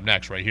 That's coming up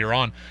next right here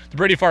on the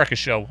Brady Farkas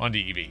Show on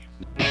DEV.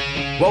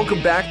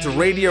 Welcome back to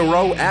Radio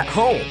Row at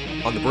Home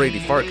on the Brady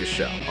Farkas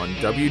Show on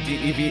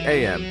WDEV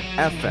AM,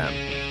 FM,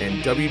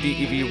 and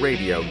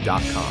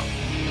WDEVradio.com.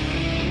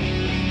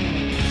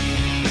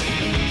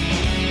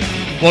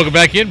 Welcome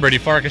back in, Brady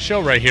Farkas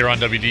Show right here on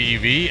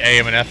WDEV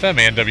AM and FM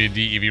and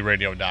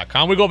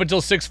WDEVradio.com. We go up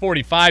until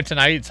 6:45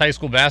 tonight. It's high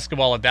school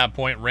basketball at that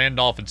point.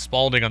 Randolph and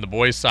Spalding on the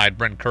boys' side.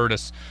 Brent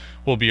Curtis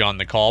will be on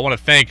the call. I want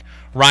to thank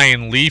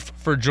Ryan Leaf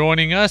for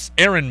joining us.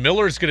 Aaron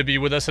Miller is going to be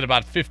with us in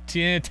about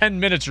 10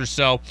 minutes or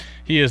so.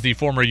 He is the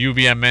former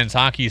UVM men's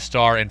hockey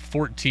star and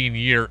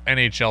 14-year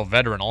NHL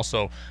veteran.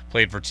 Also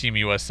played for Team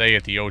USA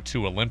at the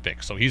 2002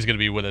 Olympics. So he's going to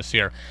be with us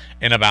here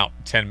in about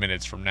 10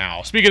 minutes from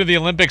now. Speaking of the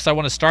Olympics, I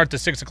want to start the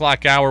 6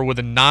 o'clock hour with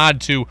a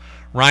nod to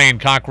Ryan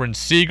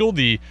Cochran-Siegle,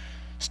 the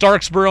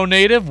Starksboro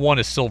native, won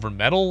a silver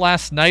medal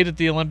last night at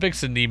the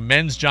Olympics in the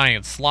men's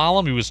giant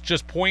slalom. He was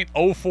just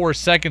 0.04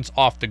 seconds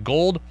off the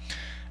gold.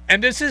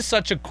 And this is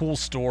such a cool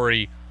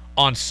story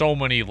on so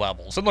many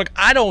levels. And look,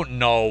 I don't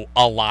know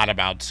a lot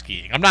about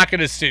skiing. I'm not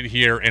going to sit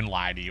here and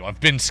lie to you. I've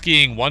been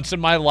skiing once in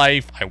my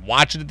life. I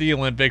watch it at the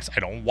Olympics. I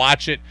don't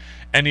watch it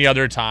any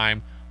other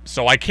time.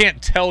 So I can't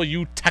tell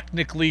you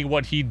technically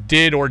what he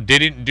did or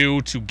didn't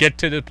do to get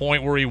to the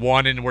point where he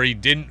won and where he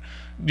didn't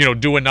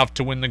do enough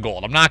to win the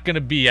gold. I'm not going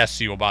to BS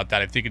you about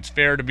that. I think it's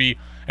fair to be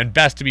and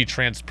best to be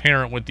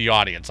transparent with the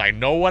audience. I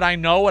know what I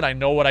know and I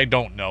know what I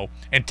don't know.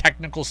 And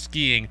technical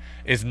skiing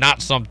is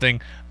not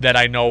something that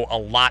I know a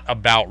lot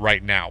about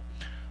right now.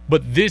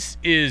 But this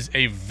is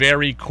a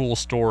very cool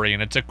story,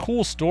 and it's a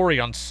cool story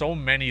on so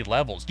many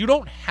levels. You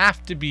don't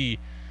have to be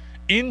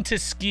into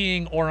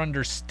skiing or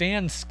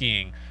understand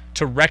skiing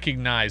to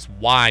recognize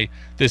why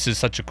this is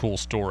such a cool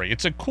story.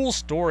 It's a cool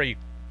story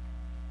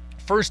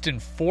first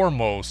and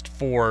foremost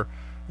for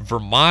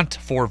Vermont,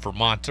 for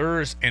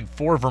Vermonters, and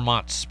for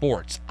Vermont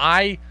sports.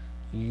 I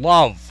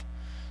love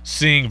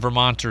seeing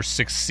Vermonters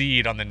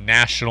succeed on the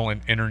national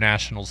and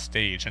international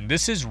stage, and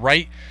this is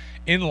right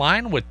in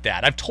line with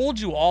that. I've told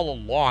you all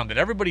along that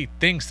everybody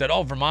thinks that,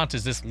 Vermont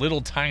is this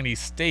little tiny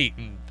state,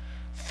 and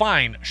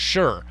fine,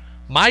 sure.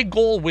 My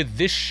goal with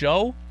this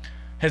show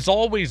has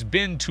always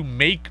been to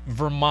make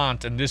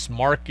Vermont and this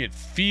market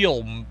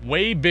feel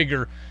way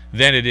bigger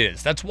than it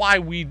is. That's why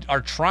we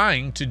are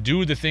trying to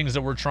do the things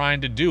that we're trying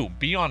to do.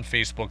 Be on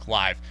Facebook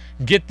Live,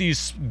 get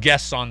these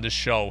guests on the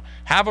show,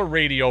 have a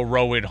radio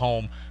row at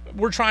home.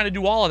 We're trying to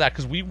do all of that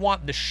because we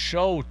want the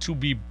show to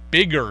be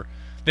bigger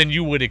than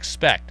you would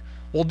expect.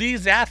 Well,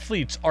 these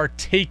athletes are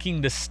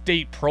taking the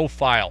state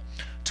profile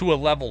to a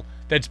level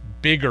that's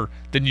bigger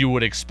than you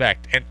would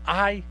expect. And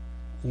I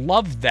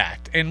love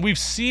that. And we've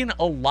seen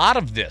a lot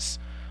of this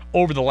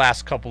over the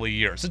last couple of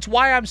years. It's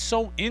why I'm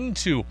so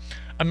into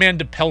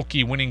Amanda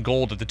Pelkey winning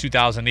gold at the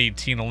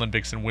 2018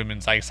 Olympics in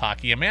women's ice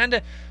hockey.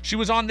 Amanda, she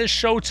was on this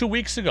show 2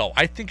 weeks ago.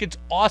 I think it's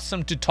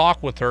awesome to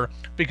talk with her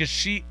because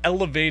she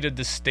elevated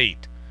the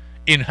state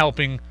in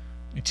helping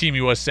Team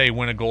USA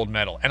win a gold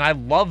medal. And I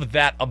love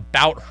that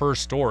about her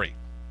story.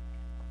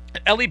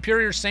 Ellie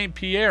Perrier St.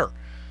 Pierre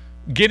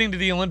getting to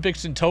the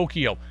Olympics in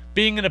Tokyo,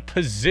 being in a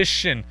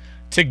position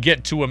to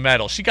get to a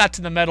medal. She got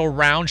to the medal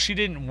round. She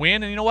didn't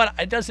win, and you know what?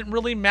 It doesn't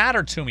really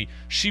matter to me.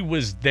 She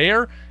was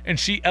there, and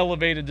she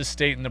elevated the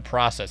state in the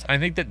process. I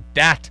think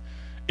that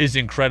is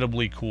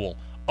incredibly cool.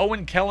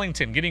 Owen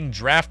Kellington getting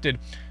drafted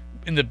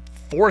in the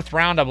 4th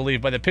round, I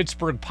believe, by the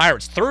Pittsburgh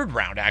Pirates. 3rd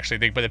round, actually, I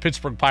think, by the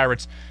Pittsburgh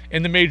Pirates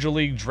in the Major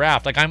League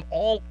Draft. I'm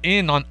all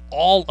in on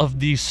all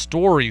of these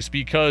stories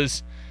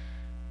because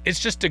it's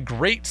just a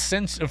great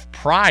sense of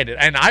pride.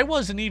 And I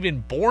wasn't even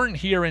born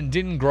here and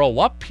didn't grow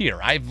up here.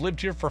 I've lived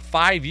here for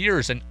 5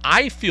 years, and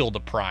I feel the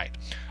pride.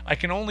 I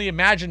can only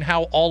imagine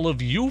how all of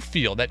you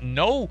feel that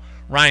know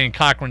Ryan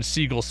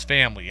Cochran-Siegle's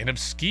family and have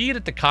skied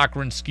at the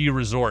Cochran Ski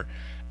Resort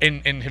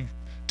and have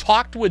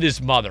talked with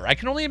his mother. I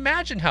can only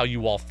imagine how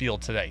you all feel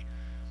today.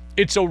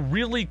 It's a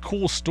really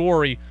cool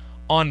story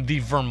on the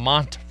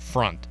Vermont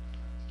front.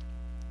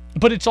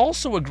 But it's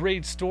also a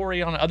great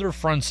story on other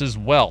fronts as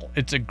well.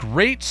 It's a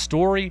great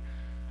story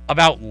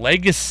about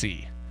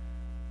legacy.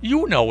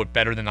 You know it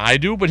better than I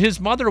do, but his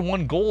mother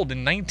won gold in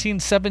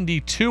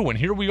 1972, and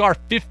here we are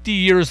 50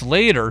 years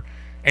later,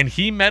 and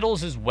he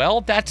medals as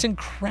well. That's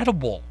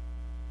incredible.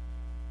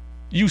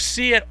 You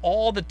see it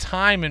all the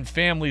time in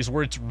families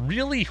where it's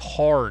really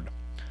hard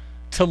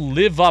to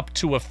live up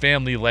to a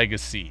family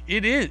legacy.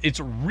 It is. It's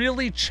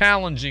really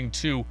challenging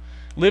to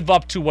live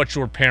up to what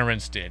your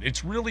parents did.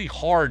 It's really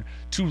hard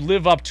to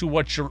live up to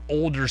what your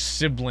older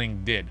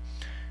sibling did.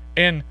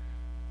 And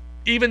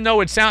even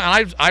though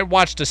I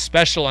watched a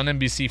special on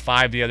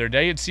NBC5 the other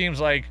day, it seems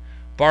like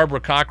Barbara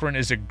Cochran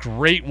is a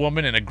great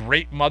woman and a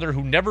great mother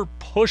who never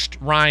pushed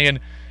Ryan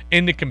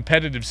into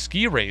competitive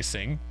ski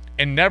racing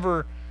and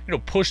never,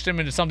 pushed him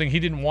into something he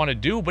didn't want to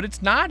do. But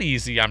it's not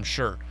easy, I'm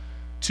sure,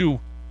 to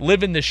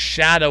live in the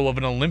shadow of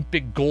an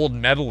Olympic gold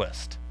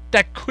medalist.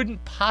 That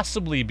couldn't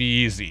possibly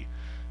be easy.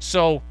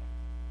 So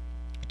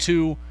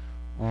to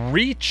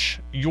reach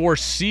your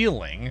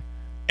ceiling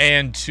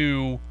and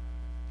to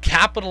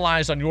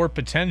capitalize on your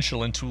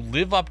potential and to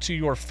live up to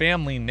your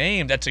family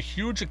name, that's a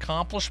huge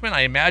accomplishment.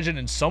 I imagine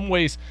in some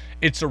ways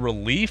it's a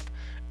relief,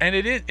 and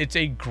it's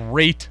a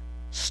great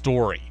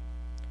story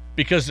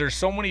because there's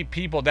so many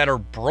people that are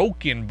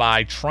broken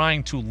by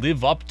trying to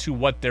live up to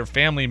what their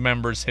family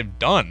members have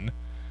done,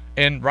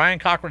 and Ryan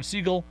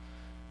Cochran-Siegle,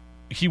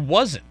 he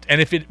wasn't.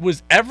 And if it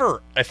was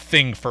ever a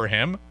thing for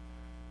him,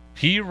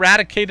 he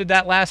eradicated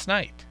that last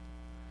night.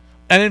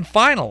 And then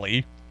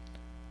finally,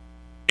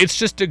 it's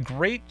just a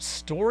great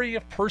story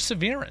of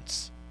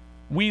perseverance.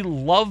 We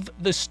love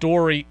the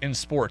story in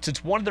sports.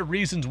 It's one of the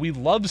reasons we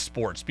love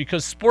sports,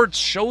 because sports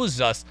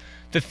shows us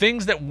the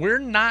things that we're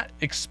not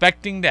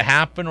expecting to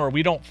happen or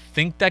we don't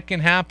think that can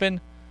happen,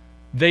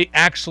 they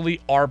actually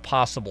are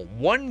possible.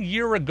 1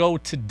 year ago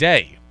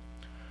today,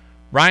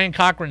 Ryan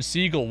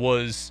Cochran-Siegle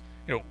was,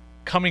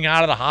 coming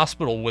out of the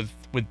hospital with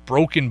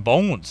broken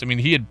bones. I mean,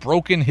 he had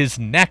broken his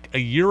neck a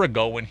year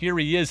ago, and here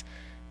he is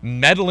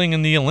medaling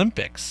in the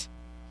Olympics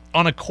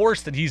on a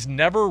course that he's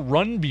never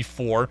run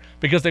before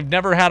because they've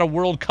never had a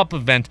World Cup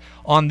event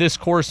on this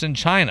course in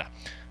China.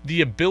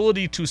 The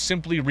ability to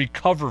simply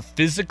recover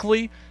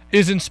physically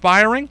is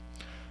inspiring.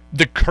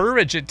 The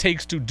courage it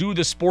takes to do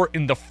the sport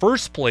in the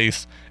first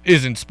place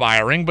is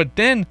inspiring, but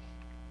then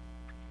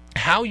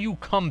how you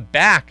come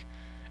back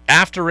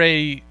after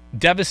a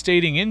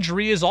devastating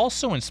injury is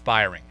also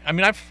inspiring. I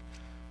mean, I've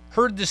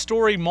heard this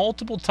story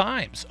multiple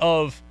times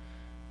of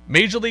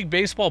Major League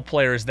Baseball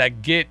players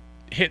that get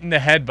hit in the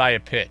head by a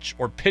pitch,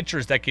 or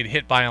pitchers that get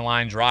hit by a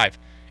line drive.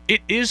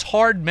 It is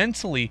hard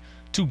mentally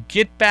to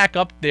get back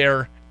up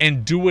there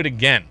and do it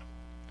again,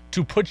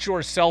 to put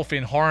yourself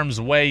in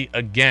harm's way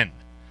again.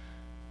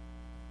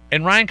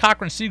 And Ryan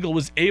Cochran-Siegle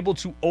was able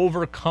to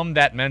overcome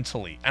that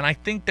mentally. And I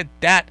think that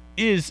that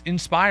is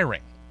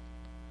inspiring,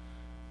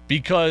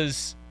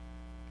 because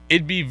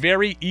it'd be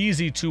very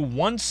easy to,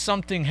 once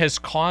something has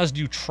caused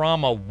you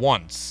trauma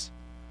once,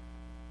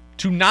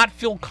 to not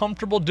feel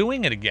comfortable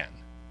doing it again.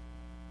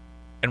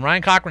 And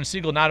Ryan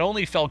Cochran-Siegle not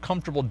only felt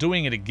comfortable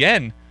doing it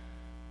again,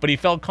 but he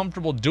felt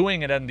comfortable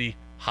doing it at the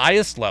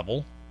highest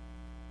level,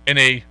 in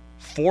a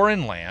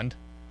foreign land,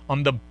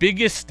 on the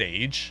biggest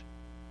stage,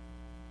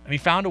 and he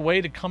found a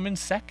way to come in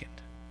second.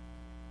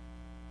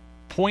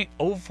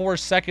 0.04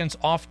 seconds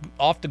off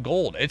the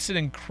gold. It's an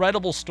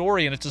incredible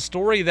story, and it's a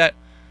story that,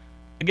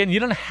 again, you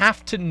don't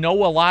have to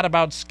know a lot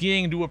about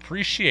skiing to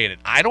appreciate it.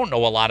 I don't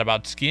know a lot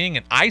about skiing,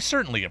 and I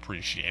certainly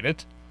appreciate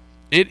it.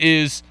 It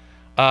is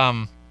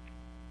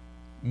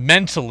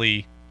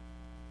mentally,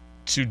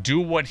 to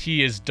do what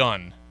he has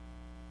done,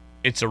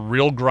 it's a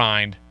real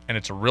grind, and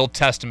it's a real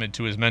testament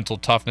to his mental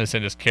toughness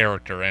and his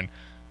character. And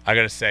I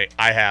got to say,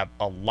 I have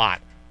a lot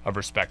of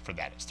respect for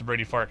that. It's the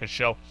Brady Farkas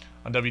Show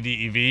on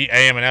WDEV,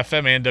 AM and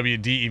FM, and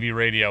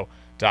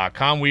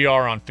WDEVradio.com. We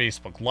are on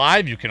Facebook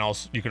Live. You can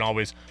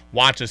always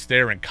watch us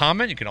there and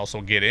comment. You can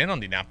also get in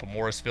on the Napa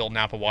Morrisville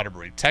Napa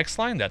Waterbury text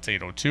line. That's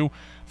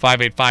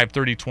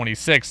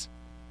 802-585-3026.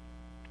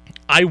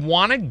 I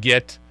want to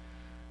get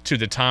to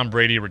the Tom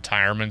Brady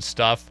retirement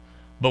stuff,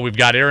 but we've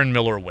got Aaron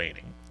Miller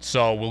waiting.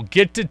 So we'll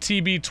get to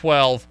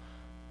TB12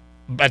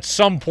 at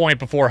some point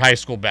before high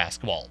school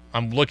basketball.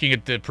 I'm looking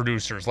at the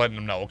producers, letting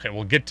them know, okay,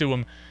 we'll get to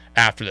him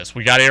after this.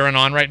 We got Aaron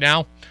on right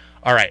now?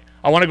 All right,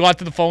 I want to go out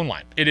to the phone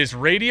line. It is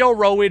Radio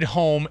Row at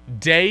Home,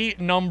 day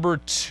number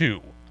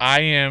 2. I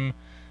am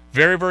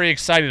very, very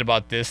excited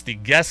about this. The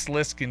guest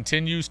list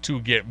continues to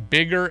get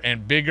bigger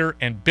and bigger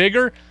and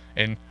bigger,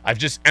 and I've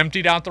just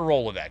emptied out the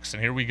Rolodex,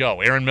 and here we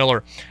go. Aaron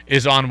Miller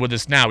is on with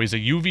us now. He's a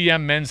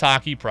UVM men's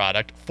hockey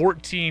product,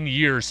 14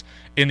 years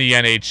in the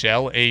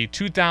NHL, a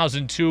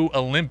 2002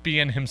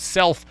 Olympian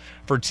himself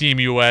for Team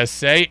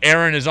USA.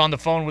 Aaron is on the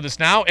phone with us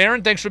now.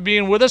 Aaron, thanks for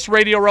being with us.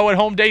 Radio Row at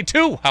Home, day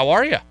 2. How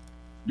are you?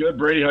 Good,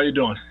 Brady. How you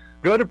doing?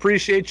 Good.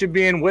 Appreciate you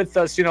being with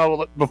us. You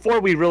know, before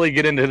we really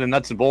get into the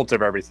nuts and bolts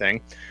of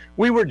everything,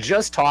 we were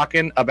just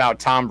talking about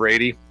Tom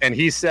Brady, and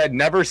he said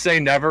never say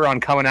never on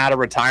coming out of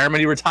retirement.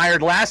 He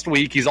retired last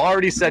week. He's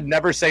already said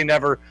never say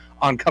never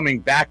on coming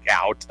back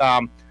out.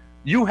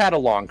 You had a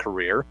long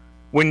career.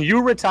 When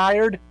you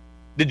retired,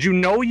 did you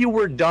know you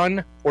were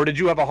done, or did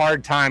you have a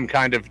hard time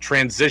kind of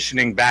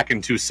transitioning back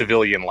into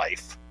civilian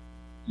life?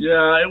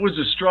 Yeah, it was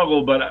a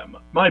struggle, but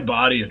my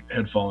body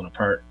had fallen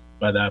apart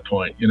by that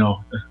point. You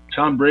know,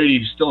 Tom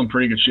Brady's still in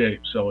pretty good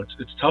shape, so it's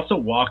tough to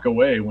walk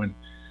away when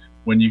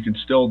you can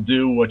still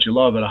do what you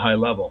love at a high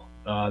level.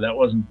 That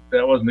wasn't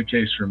the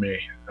case for me.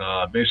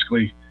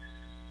 Basically,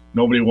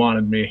 nobody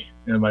wanted me,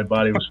 and my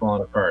body was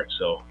falling apart.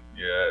 So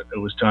yeah, it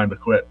was time to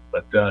quit.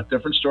 But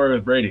different story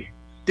with Brady.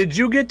 Did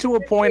you get to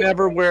a point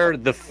ever where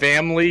the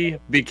family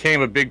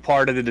became a big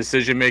part of the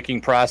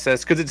decision-making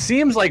process? Because it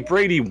seems like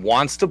Brady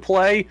wants to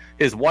play.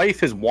 His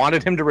wife has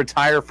wanted him to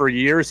retire for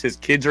years. His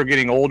kids are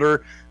getting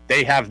older.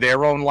 They have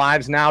their own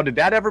lives now. Did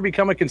that ever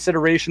become a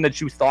consideration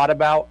that you thought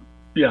about?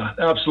 Yeah,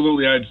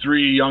 absolutely. I had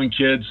 3 young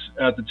kids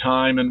at the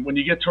time, and when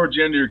you get towards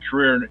the end of your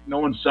career, no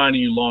one's signing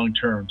you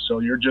long-term. So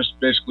you're just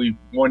basically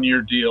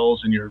one-year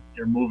deals, and you're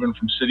moving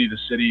from city to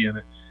city,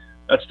 and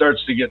that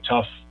starts to get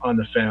tough on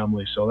the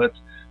family. So that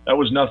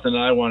was nothing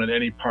I wanted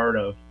any part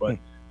of. But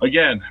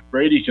again,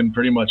 Brady can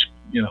pretty much,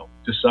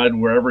 decide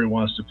wherever he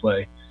wants to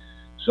play.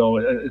 So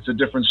it's a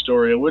different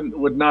story. It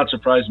would not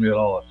surprise me at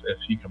all if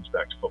he comes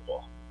back to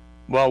football.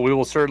 Well, we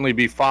will certainly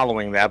be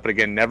following that. But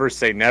again, never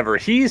say never.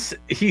 He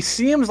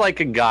seems like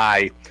a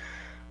guy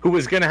who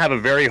is going to have a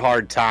very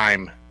hard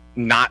time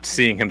not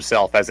seeing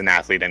himself as an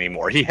athlete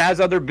anymore. He has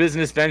other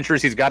business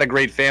ventures. He's got a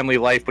great family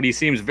life, but he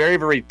seems very,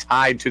 very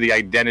tied to the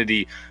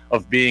identity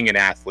of being an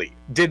athlete.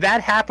 Did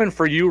that happen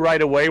for you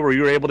right away, where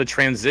you were able to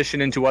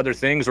transition into other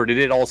things, or did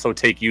it also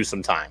take you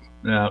some time?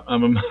 Yeah,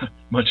 I'm a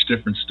much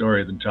different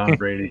story than Tom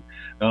Brady.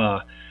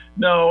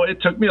 No,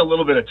 it took me a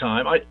little bit of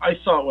time. I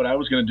thought what I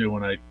was going to do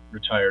when I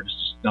retired is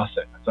just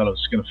nothing. I thought I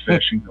was going to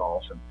fish and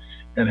golf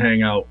and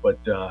hang out. But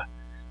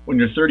when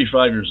you're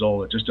 35 years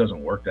old, it just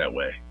doesn't work that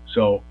way.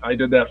 So I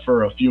did that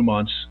for a few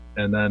months,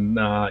 and then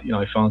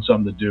I found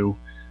something to do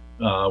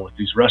with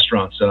these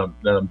restaurants that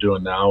I'm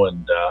doing now,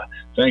 and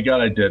thank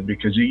God I did,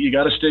 because you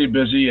got to stay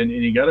busy, and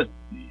you got to.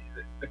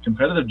 The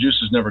competitive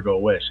juices never go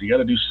away, so you got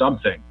to do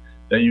something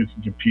that you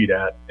can compete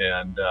at,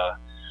 and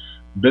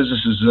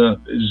business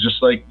is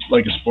just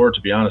like a sport.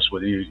 To be honest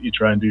with you, you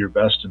try and do your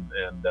best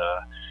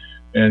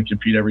and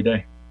compete every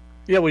day.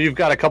 Yeah, well, you've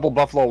got a couple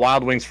Buffalo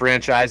Wild Wings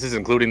franchises,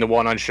 including the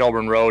one on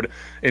Shelburne Road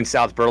in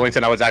South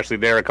Burlington. I was actually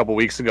there a couple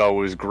weeks ago.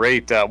 It was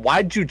great.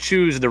 Why did you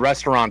choose the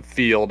restaurant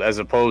field as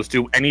opposed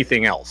to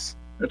anything else?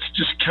 It's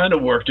just kind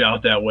of worked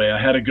out that way. I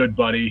had a good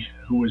buddy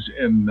who was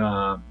in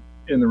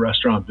the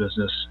restaurant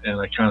business, and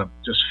I kind of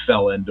just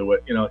fell into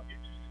it.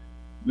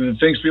 The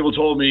things people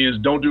told me is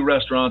don't do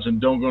restaurants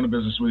and don't go into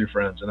business with your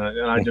friends, and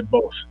I did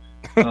both,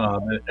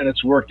 and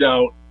it's worked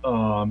out.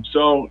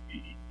 So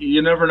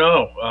you never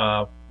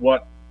know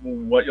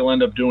what you'll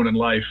end up doing in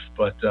life,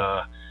 but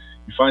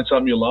you find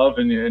something you love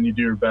and you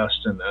do your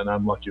best, and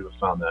I'm lucky to have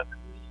found that.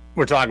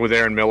 We're talking with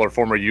Aaron Miller,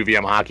 former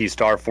UVM hockey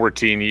star,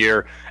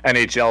 14-year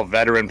NHL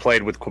veteran,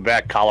 played with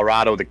Quebec,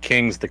 Colorado, the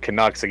Kings, the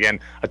Canucks, again,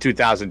 a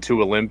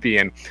 2002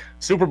 Olympian.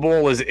 Super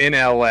Bowl is in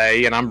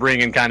LA, and I'm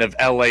bringing kind of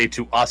LA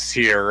to us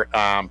here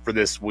for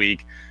this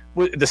week.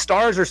 The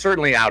Stars are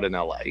certainly out in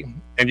LA,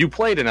 and you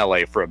played in LA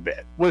for a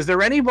bit. Was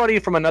there anybody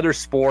from another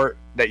sport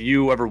that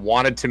you ever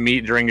wanted to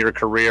meet during your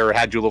career, or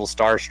had you a little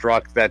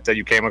starstruck that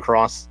you came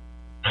across?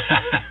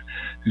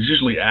 There's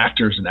usually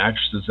actors and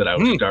actresses that I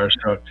was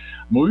starstruck.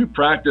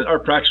 Our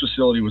practice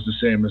facility was the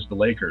same as the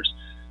Lakers.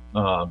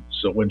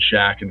 So when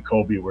Shaq and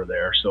Kobe were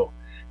there, so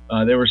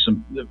there were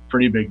some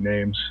pretty big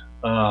names.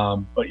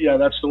 But yeah,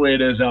 that's the way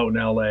it is out in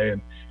LA.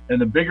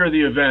 And the bigger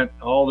the event,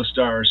 all the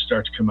stars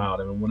start to come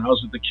out. I mean, when I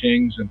was with the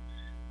Kings and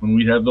when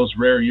we had those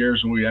rare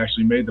years when we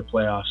actually made the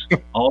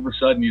playoffs, all of a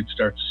sudden you'd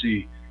start to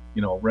see,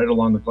 right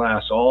along the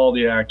glass, all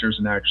the actors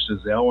and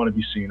actresses, they all want to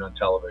be seen on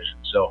television.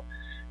 So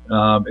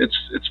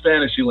it's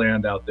fantasy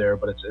land out there,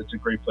 but it's a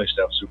great place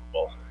to have a Super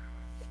Bowl.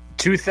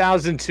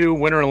 2002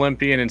 Winter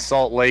Olympian in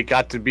Salt Lake,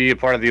 got to be a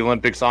part of the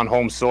Olympics on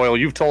home soil.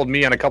 You've told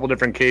me on a couple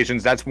different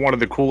occasions that's one of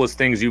the coolest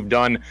things you've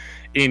done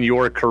in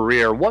your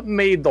career. What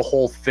made the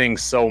whole thing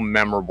so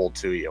memorable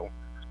to you?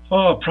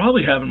 Oh,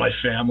 probably having my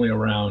family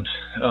around.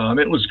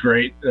 It was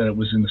great that it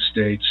was in the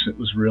States. It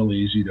was real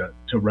easy to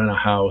rent a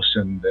house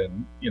and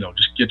then,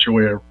 just get your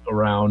way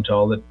around to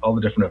all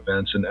the different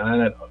events. And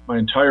my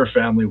entire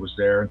family was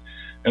there,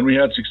 and we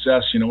had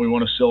success. We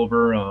won a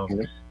silver.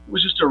 It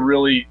was just a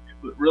really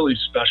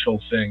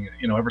special thing,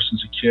 ever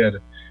since a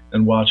kid,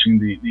 and watching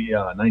the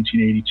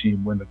 1980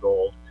 team win the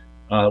gold.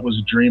 It was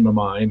a dream of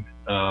mine.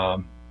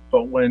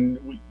 But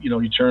when,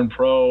 you turn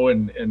pro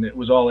and it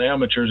was all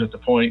amateurs at the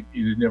point,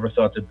 you never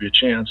thought there'd be a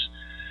chance.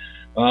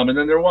 And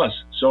then there was.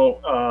 So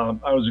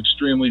I was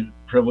extremely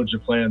privileged to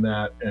play in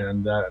that,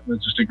 and it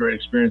was just a great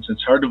experience.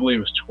 It's hard to believe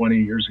it was 20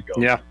 years ago.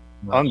 Yeah,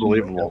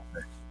 unbelievable.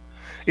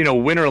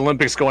 Winter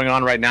Olympics going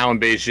on right now in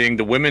Beijing.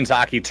 The women's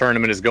hockey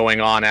tournament is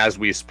going on as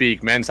we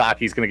speak. Men's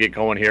hockey is going to get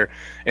going here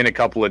in a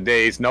couple of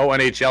days. No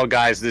NHL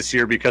guys this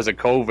year because of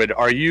COVID.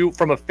 Are you,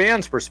 from a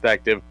fan's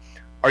perspective,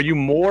 are you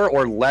more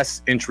or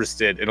less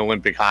interested in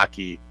Olympic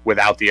hockey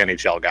without the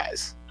NHL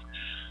guys?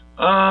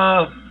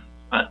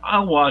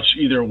 I'll watch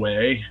either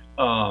way.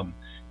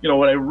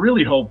 What I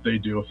really hope they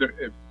do, if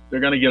they're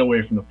going to get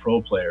away from the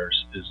pro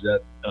players, is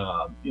that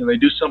they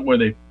do something where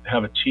they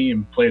have a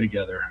team play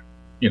together,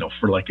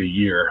 for like a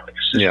year, like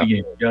a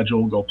 60-game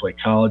schedule, go play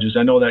colleges.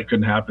 I know that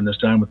couldn't happen this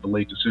time with the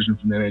late decision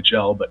from the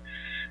NHL, but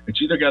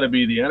it's either got to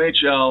be the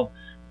NHL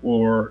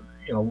or,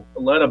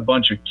 let a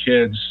bunch of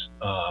kids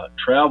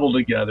travel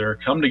together,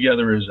 come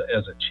together as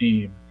a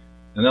team,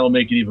 and that'll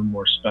make it even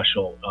more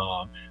special.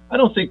 I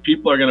don't think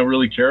people are going to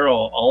really care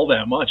all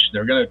that much.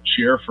 They're going to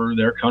cheer for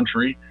their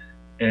country,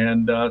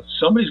 and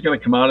somebody's going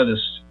to come out of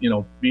this,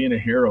 being a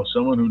hero,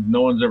 someone who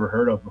no one's ever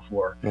heard of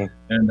before.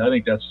 And I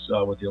think that's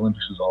what the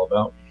Olympics is all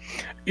about.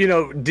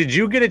 Did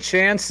you get a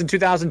chance in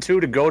 2002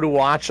 to go to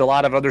watch a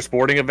lot of other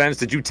sporting events?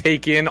 Did you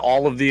take in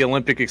all of the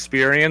Olympic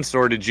experience,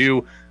 or did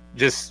you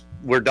just,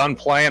 we're done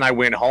playing, I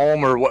went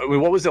home? Or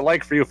what was it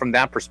like for you from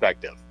that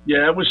perspective?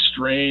 Yeah, it was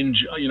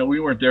strange. We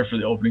weren't there for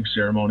the opening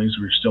ceremonies.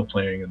 We were still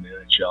playing in the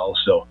NHL.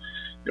 So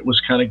it was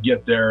kind of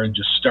get there and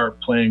just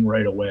start playing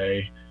right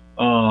away.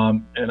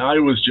 And I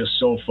was just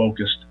so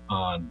focused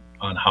on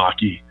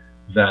hockey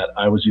that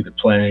I was either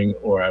playing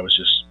or I was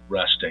just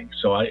resting.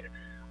 So I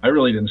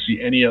really didn't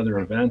see any other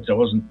events. I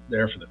wasn't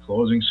there for the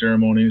closing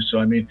ceremonies. So,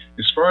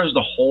 as far as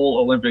the whole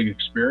Olympic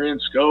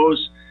experience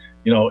goes,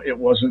 it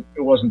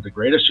wasn't the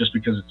greatest, just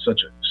because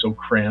it's so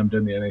crammed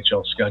in the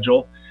NHL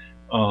schedule,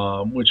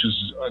 which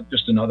is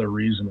just another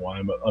reason why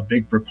I'm a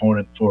big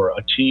proponent for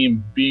a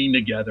team being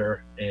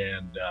together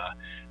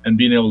and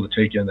being able to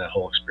take in that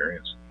whole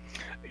experience.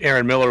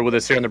 Aaron Miller with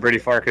us here on the Brady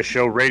Farkas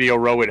Show, Radio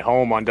Row at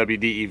home on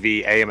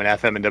WDEV, AM and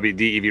FM, and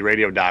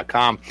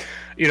WDEVradio.com.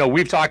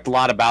 We've talked a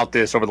lot about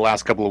this over the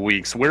last couple of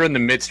weeks. We're in the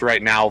midst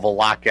right now of a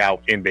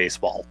lockout in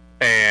baseball,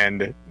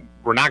 and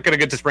we're not going to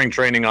get to spring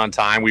training on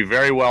time. We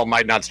very well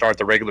might not start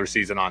the regular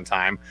season on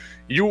time.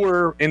 You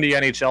were in the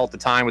NHL at the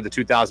time with the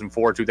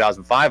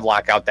 2004-2005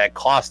 lockout that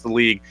cost the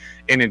league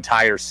an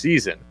entire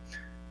season.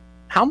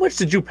 How much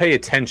did you pay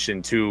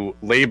attention to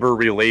labor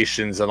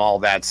relations and all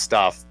that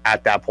stuff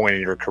at that point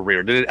in your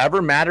career? Did it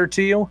ever matter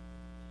to you?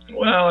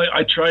 Well,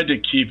 I tried to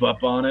keep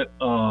up on it.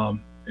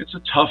 It's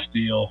a tough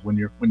deal when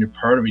you're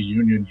part of a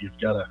union. You've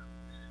got to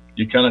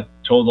you kind of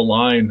toe the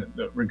line,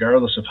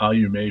 regardless of how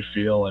you may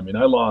feel. I mean,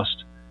 I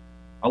lost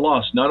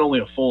not only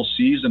a full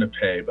season of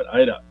pay, but I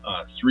had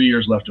 3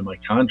 years left in my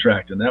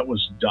contract, and that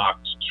was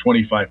docked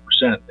 25%.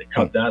 They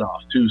cut that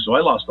off too, so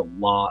I lost a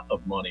lot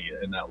of money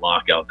in that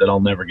lockout that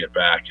I'll never get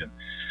back.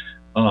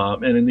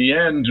 And in the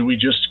end, we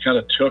just kind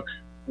of took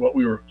what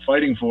we were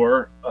fighting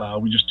for.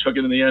 We just took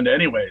it in the end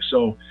anyway.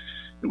 So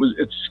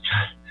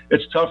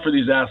it's tough for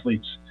these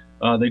athletes.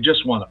 They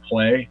just want to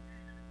play,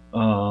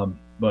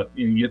 but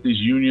you get these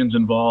unions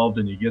involved,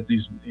 and you get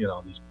these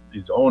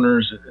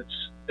owners.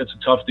 It's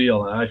a tough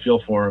deal, and I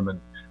feel for them, and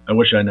I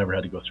wish I never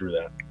had to go through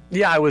that.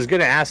 Yeah, I was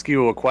going to ask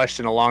you a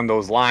question along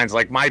those lines.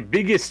 Like, my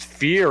biggest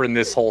fear in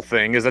this whole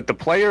thing is that the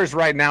players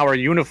right now are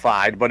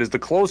unified, but as the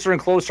closer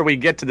and closer we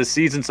get to the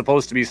season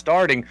supposed to be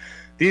starting,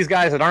 these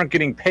guys that aren't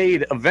getting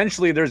paid,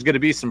 eventually there's going to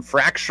be some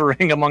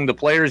fracturing among the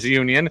players'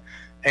 union,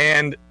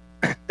 and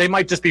they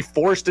might just be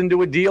forced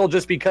into a deal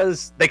just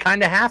because they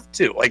kind of have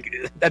to.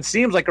 Like, that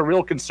seems like a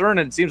real concern,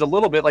 and it seems a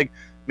little bit like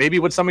maybe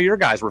what some of your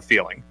guys were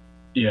feeling.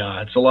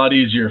 Yeah, it's a lot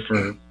easier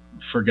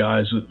for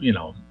guys with,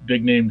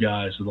 big name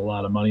guys with a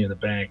lot of money in the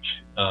bank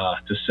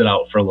to sit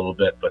out for a little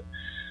bit. But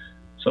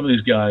some of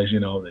these guys,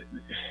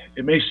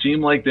 it may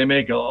seem like they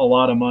make a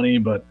lot of money,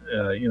 but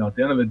at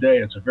the end of the day,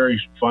 it's a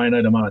very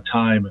finite amount of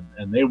time,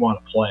 and they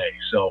want to play.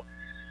 So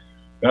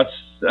that's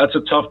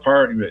a tough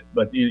part of it.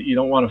 But you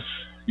don't want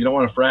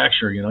to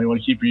fracture. You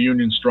want to keep your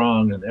union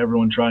strong and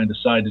everyone trying to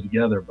side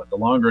together. But the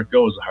longer it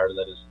goes, the harder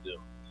that is to do.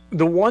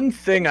 The one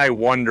thing I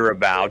wonder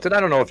about, and I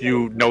don't know if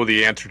you know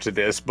the answer to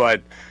this,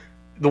 but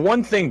the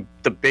one thing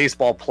the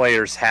baseball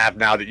players have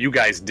now that you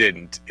guys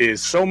didn't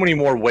is so many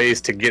more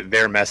ways to get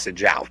their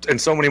message out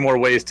and so many more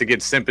ways to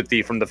get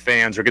sympathy from the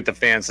fans or get the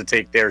fans to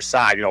take their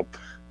side.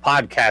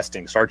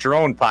 Podcasting, start your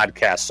own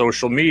podcast,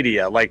 social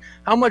media. Like,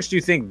 how much do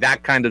you think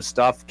that kind of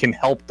stuff can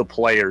help the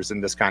players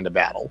in this kind of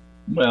battle?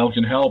 Well, it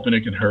can help and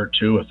it can hurt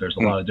too if there's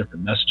a lot of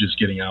different messages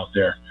getting out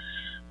there.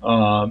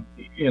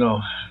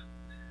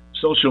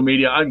 Social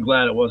media, I'm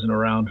glad it wasn't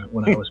around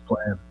when I was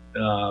playing.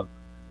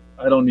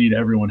 I don't need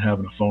everyone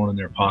having a phone in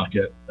their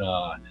pocket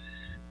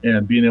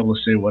and being able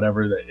to say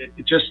whatever.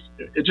 It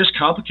just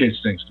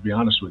complicates things, to be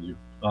honest with you.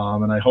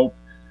 And I hope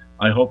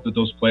that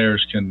those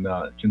players can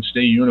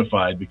stay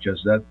unified,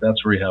 because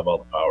that's where you have all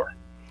the power.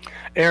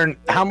 Aaron,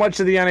 how much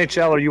of the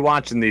NHL are you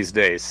watching these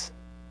days?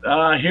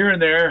 Here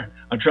and there.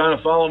 I'm trying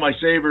to follow my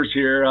Sabres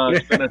here.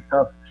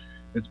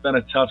 It's been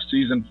a tough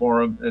season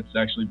for them. It's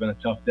actually been a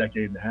tough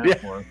decade and a half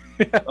for them.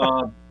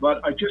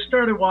 But I just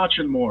started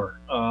watching more,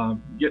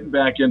 getting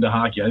back into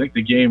hockey. I think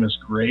the game is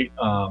great.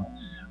 I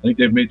think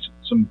they've made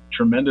some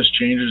tremendous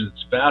changes.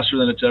 It's faster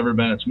than it's ever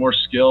been. It's more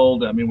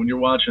skilled. I mean, when you're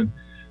watching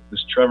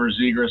this Trevor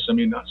Zegras,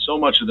 not so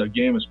much of the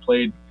game is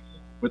played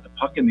with the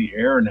puck in the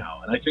air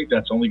now, and I think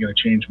that's only going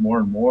to change more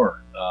and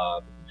more.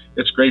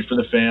 It's great for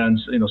the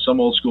fans. Some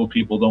old school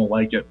people don't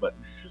like it, but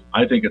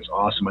I think it's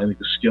awesome. I think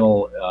the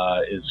skill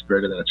is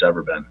greater than it's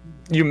ever been.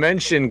 You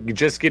mentioned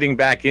just getting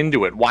back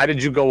into it. Why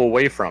did you go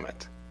away from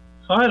it?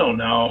 I don't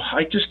know.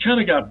 I just kind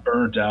of got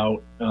burnt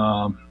out.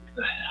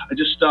 I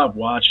just stopped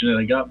watching it.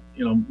 I got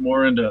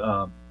more into.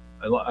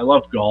 I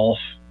love golf.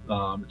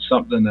 It's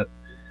something that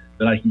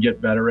I can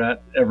get better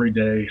at every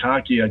day.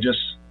 Hockey, it's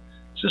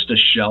just a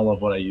shell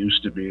of what I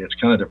used to be. It's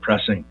kind of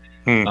depressing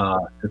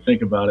to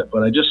think about it.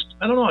 But I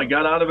don't know. I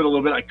got out of it a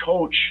little bit. I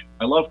coach.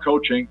 I love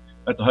coaching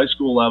at the high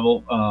school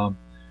level,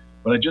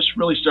 but I just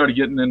really started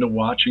getting into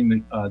watching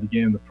the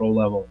game at the pro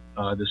level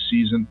this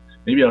season.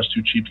 Maybe I was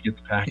too cheap to get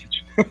the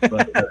package,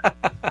 but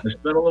I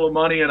spent a little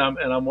money, and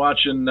I'm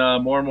watching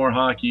more and more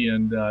hockey,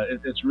 and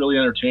it's really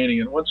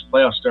entertaining. And once the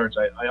playoff starts,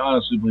 I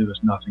honestly believe there's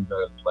nothing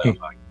better than playoff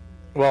hockey.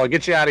 Well, I'll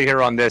get you out of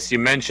here on this. You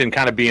mentioned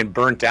kind of being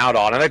burnt out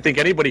on it. I think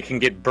anybody can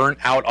get burnt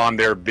out on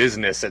their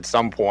business at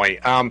some point.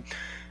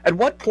 At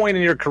what point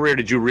in your career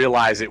did you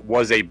realize it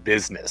was a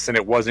business and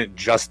it wasn't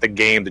just the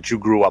game that you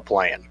grew up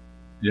playing?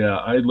 Yeah,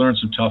 I learned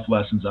some tough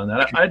lessons on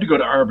that. I had to go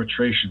to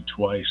arbitration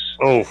twice.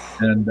 Oh.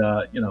 And,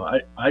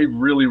 I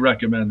really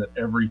recommend that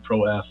every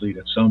pro athlete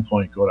at some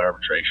point go to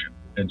arbitration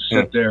and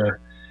sit there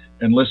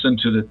and listen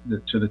to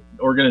the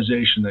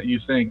organization that you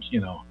think,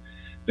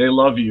 they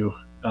love you.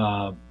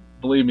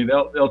 Believe me,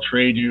 they'll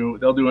trade you.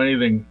 They'll do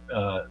anything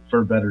for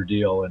a better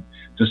deal. And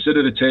to sit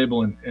at a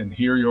table and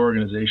hear your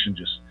organization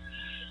just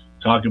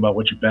talk about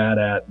what you're bad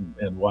at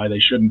and why they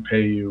shouldn't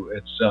pay you,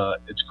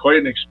 it's quite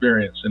an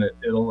experience, and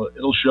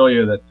it'll show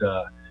you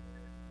that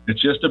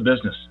it's just a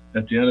business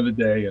at the end of the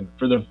day. And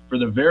for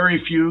the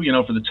very few,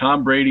 for the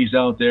Tom Brady's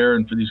out there,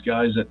 and for these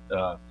guys that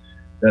are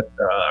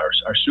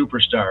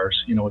superstars,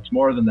 it's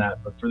more than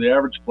that. But for the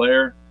average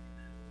player,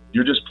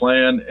 you're just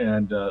playing,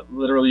 and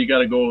literally you got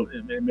to go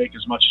and make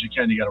as much as you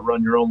can. You got to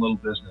run your own little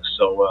business.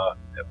 So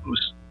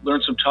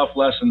learned some tough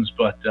lessons,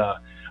 but I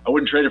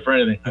wouldn't trade it for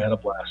anything. I had a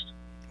blast.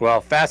 Well,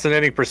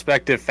 fascinating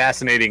perspective,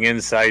 fascinating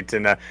insight,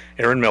 and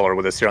Aaron Miller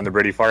with us here on the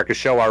Brady Farkas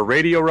Show, our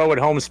Radio Row at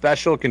Home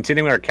special,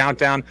 continuing our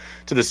countdown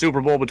to the Super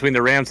Bowl between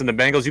the Rams and the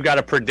Bengals. You got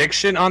a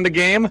prediction on the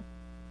game?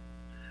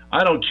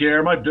 I don't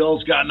care. My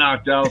Bills got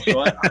knocked out,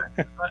 so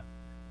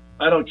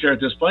I don't care at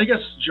this point. I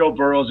guess Joe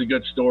Burrow's a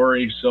good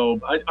story, so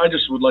I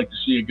just would like to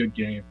see a good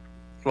game.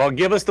 Well,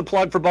 give us the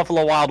plug for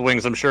Buffalo Wild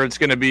Wings. I'm sure it's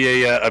going to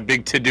be a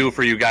big to-do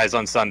for you guys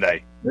on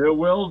Sunday. It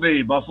will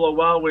be. Buffalo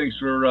Wild Wings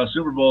for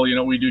Super Bowl.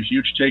 We do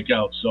huge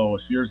takeouts, so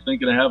if you're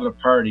thinking of having a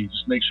party,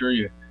 just make sure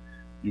you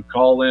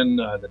call in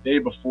the day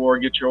before,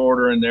 get your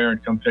order in there,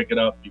 and come pick it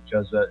up,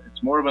 because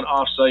it's more of an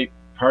off-site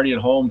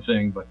party-at-home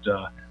thing, but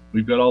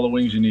we've got all the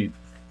wings you need.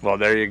 Well,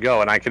 there you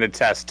go, and I can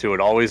attest to it.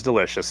 Always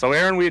delicious. So,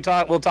 Aaron, we'll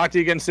talk to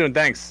you again soon.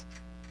 Thanks.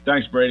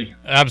 Thanks, Brady.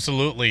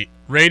 Absolutely.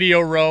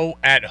 Radio Row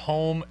at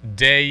Home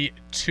Day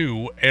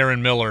 2.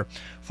 Aaron Miller,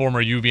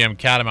 former UVM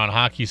Catamount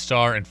hockey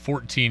star and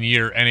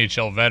 14-year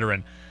NHL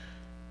veteran.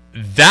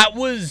 That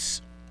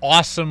was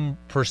awesome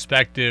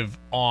perspective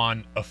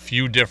on a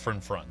few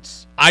different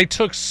fronts. I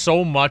took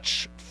so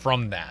much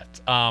from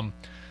that.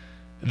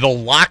 The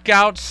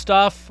lockout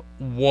stuff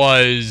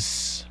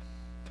was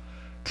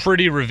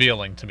pretty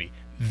revealing to me.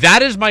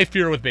 That is my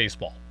fear with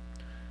baseball.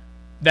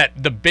 That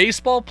the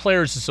Baseball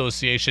Players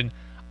Association,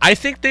 I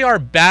think they are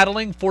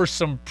battling for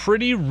some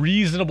pretty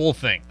reasonable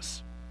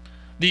things.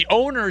 The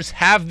owners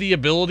have the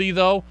ability,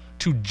 though,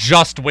 to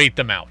just wait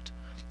them out.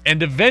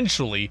 And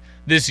eventually,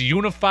 this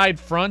unified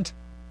front,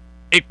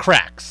 it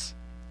cracks.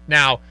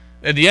 Now,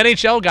 the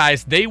NHL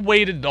guys, they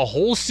waited the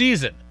whole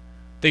season.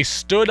 They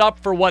stood up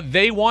for what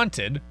they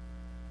wanted.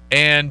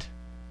 And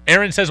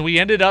Aaron says we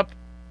ended up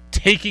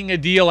taking a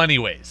deal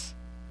anyways.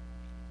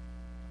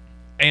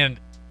 And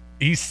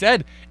he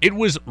said it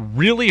was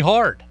really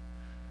hard.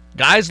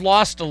 Guys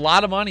lost a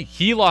lot of money.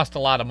 He lost a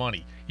lot of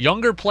money.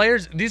 Younger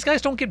players, these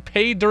guys don't get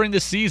paid during the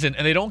season,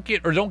 and they don't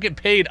get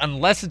paid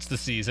unless it's the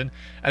season,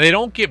 and they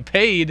don't get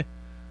paid,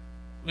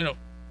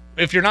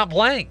 if you're not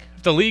playing,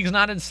 if the league's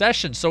not in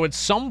session. So at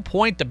some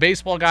point, the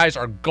baseball guys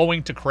are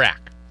going to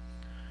crack.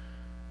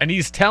 And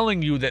he's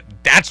telling you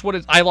that's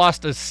what I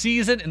lost a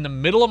season in the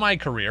middle of my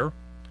career.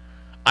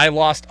 I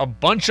lost a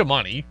bunch of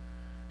money.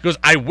 He goes,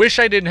 I wish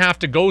I didn't have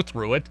to go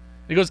through it.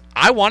 He goes,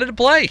 I wanted to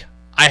play.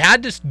 I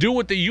had to do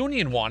what the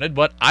union wanted,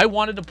 but I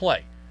wanted to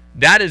play.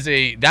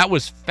 That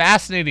was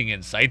fascinating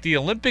insight. The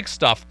Olympic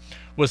stuff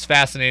was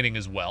fascinating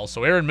as well.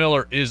 So Aaron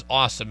Miller is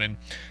awesome. And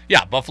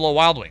yeah, Buffalo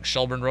Wild Wings,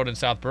 Shelburne Road in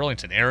South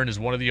Burlington. Aaron is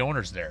one of the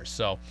owners there.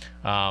 So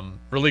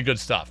really good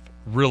stuff.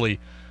 Really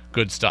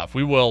good stuff.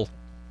 We will,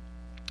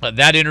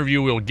 that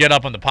interview we'll get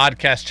up on the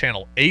podcast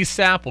channel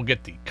ASAP. We'll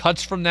get the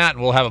cuts from that,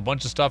 and we'll have a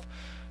bunch of stuff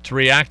to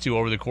react to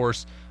over the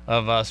course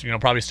of us,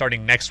 probably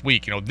starting next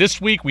week. This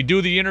week we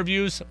do the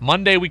interviews.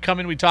 Monday we come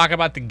in, we talk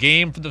about the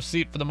game for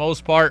the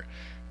most part,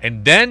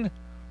 and then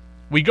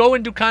we go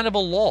into kind of a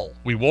lull.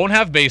 We won't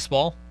have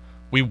baseball.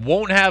 We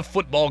won't have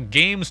football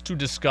games to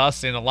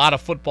discuss and a lot of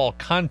football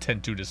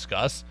content to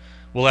discuss.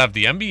 We'll have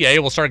the NBA.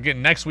 We'll start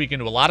getting next week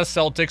into a lot of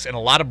Celtics and a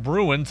lot of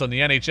Bruins on the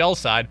NHL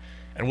side,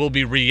 and we'll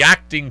be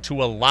reacting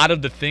to a lot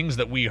of the things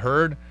that we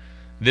heard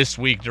this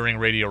week during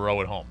Radio Row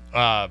at Home.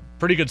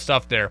 Pretty good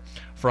stuff there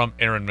from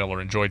Aaron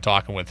Miller. Enjoyed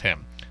talking with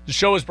him. The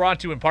show is brought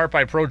to you in part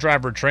by Pro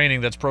Driver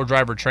Training. That's Pro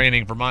Driver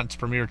Training, Vermont's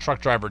premier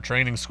truck driver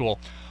training school.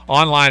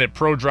 Online at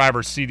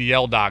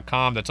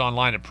prodrivercdl.com. That's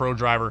online at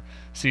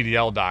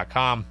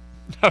prodrivercdl.com.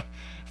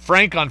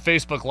 Frank on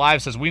Facebook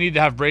Live says we need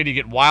to have Brady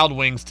get Wild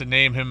Wings to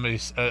name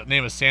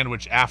a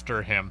sandwich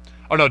after him.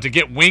 Oh no, to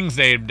get wings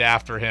named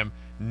after him,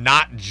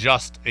 not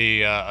just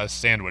a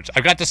sandwich.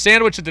 I've got the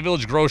sandwich at the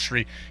Village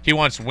Grocery. He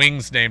wants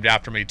wings named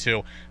after me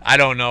too. I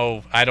don't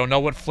know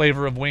what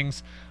flavor of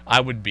wings I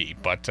would be,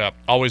 but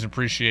always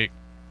appreciate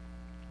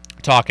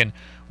talking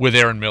with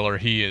Aaron Miller.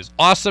 He is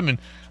awesome. And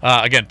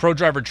again, Pro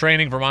Driver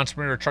Training, Vermont's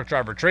premier truck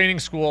driver training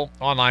school,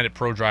 online at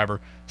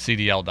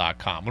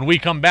prodrivercdl.com. When we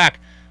come back,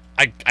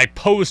 I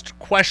posed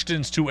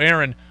questions to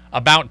Aaron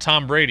about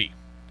Tom Brady.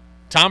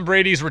 Tom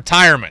Brady's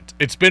retirement.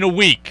 It's been a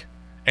week,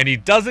 and he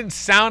doesn't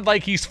sound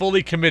like he's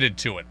fully committed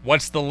to it.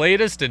 What's the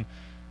latest, and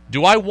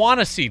do I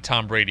want to see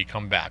Tom Brady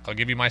come back? I'll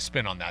give you my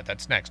spin on that.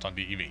 That's next on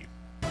DEV.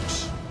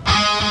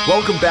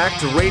 Welcome back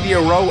to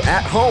Radio Row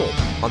at Home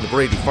on the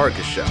Brady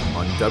Farkas Show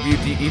on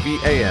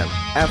WDEV AM,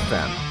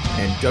 FM,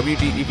 and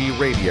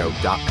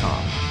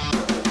WDEVradio.com.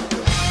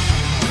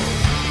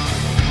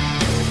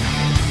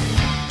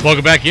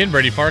 Welcome back in,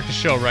 Brady Farkas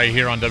Show right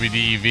here on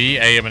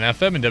WDEV AM and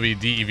FM and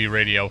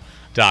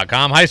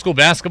WDEVradio.com. High school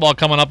basketball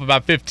coming up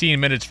about 15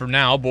 minutes from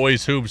now.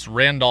 Boys Hoops,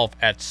 Randolph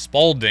at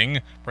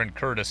Spalding. Brent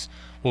Curtis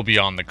will be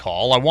on the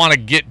call. I want to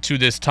get to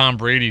this Tom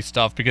Brady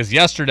stuff because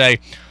yesterday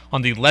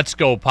on the Let's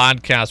Go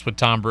podcast with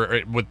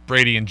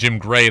Brady and Jim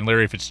Gray and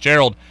Larry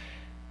Fitzgerald,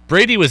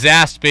 Brady was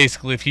asked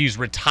basically if he's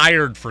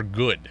retired for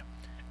good.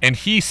 And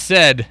he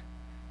said,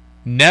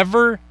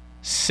 never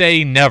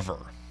say never.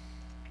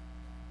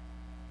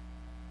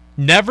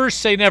 Never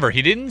say never.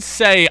 He didn't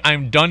say,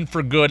 I'm done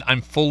for good,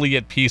 I'm fully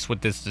at peace with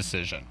this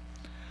decision.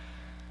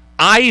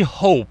 I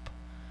hope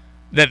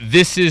that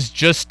this is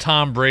just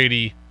Tom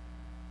Brady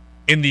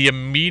in the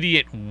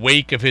immediate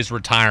wake of his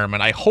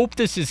retirement. I hope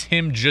this is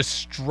him just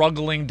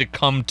struggling to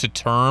come to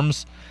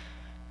terms,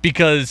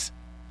 because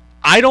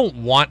I don't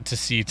want to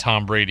see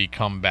Tom Brady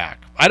come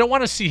back. I don't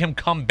want to see him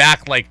come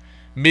back like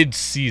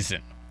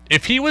mid-season.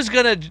 If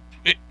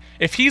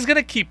If he's going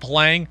to keep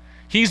playing,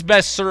 he's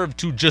best served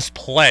to just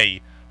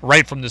play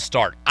right from the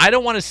start. I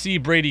don't want to see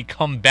Brady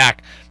come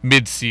back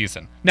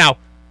mid-season. Now,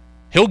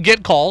 he'll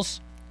get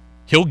calls,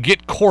 he'll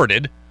get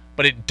courted,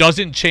 but it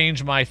doesn't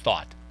change my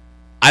thought.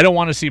 I don't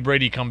want to see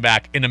Brady come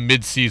back in a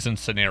mid-season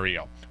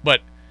scenario,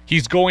 but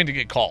he's going to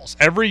get calls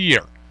every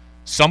year.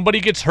 Somebody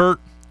gets hurt,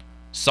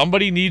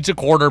 somebody needs a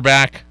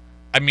quarterback.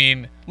 I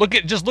mean, look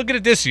at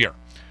it this year.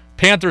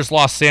 Panthers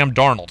lost Sam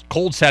Darnold.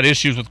 Colts had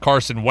issues with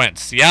Carson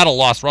Wentz. Seattle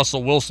lost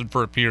Russell Wilson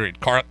for a period.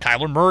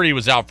 Kyler Murray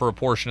was out for a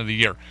portion of the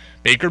year.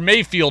 Baker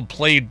Mayfield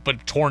played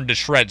but torn to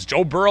shreds.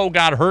 Joe Burrow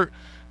got hurt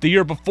the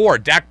year before.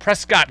 Dak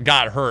Prescott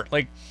got hurt.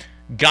 Like,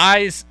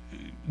 guys,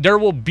 there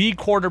will be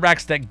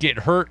quarterbacks that get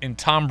hurt, and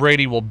Tom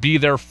Brady will be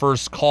their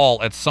first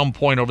call at some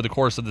point over the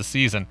course of the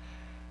season.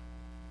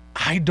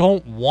 I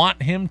don't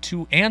want him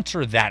to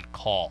answer that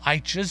call. I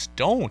just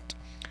don't.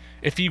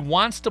 If he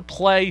wants to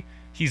play,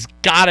 he's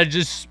got to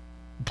just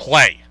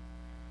play.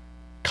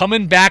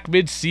 Coming back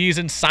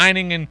mid-season,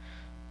 signing in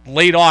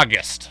late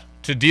August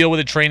to deal with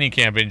a training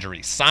camp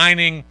injury,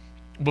 signing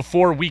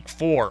before week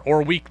 4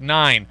 or week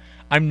 9.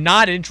 I'm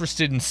not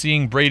interested in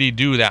seeing Brady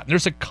do that. And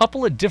there's a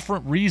couple of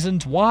different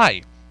reasons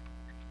why.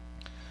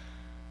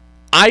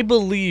 I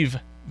believe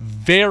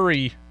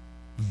very,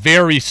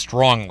 very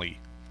strongly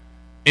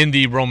in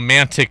the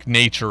romantic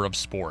nature of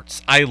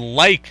sports. I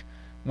like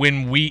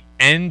when we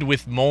end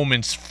with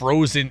moments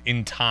frozen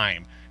in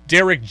time.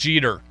 Derek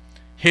Jeter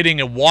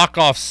hitting a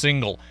walk-off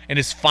single in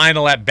his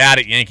final at-bat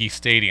at Yankee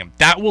Stadium.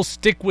 That will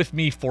stick with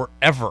me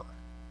forever.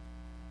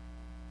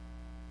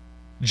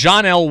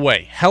 John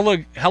Elway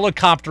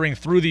helicoptering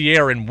through the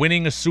air and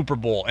winning a Super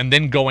Bowl and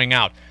then going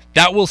out.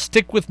 That will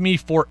stick with me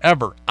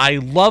forever. I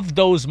love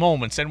those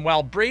moments. And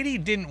while Brady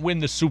didn't win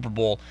the Super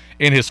Bowl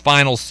in his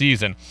final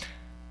season,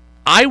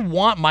 I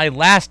want my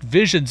last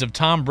visions of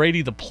Tom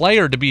Brady, the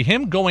player, to be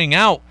him going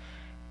out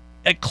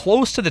at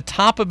close to the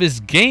top of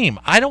his game.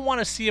 I don't want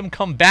to see him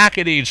come back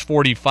at age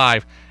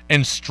 45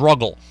 and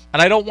struggle.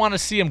 And I don't want to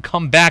see him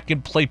come back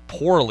and play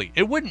poorly.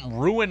 It wouldn't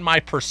ruin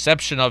my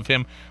perception of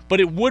him, but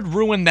it would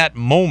ruin that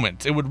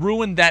moment. It would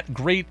ruin that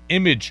great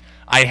image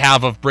I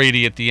have of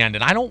Brady at the end.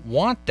 And I don't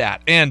want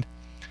that. And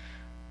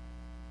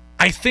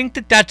I think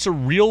that that's a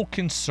real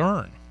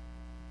concern.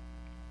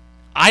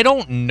 I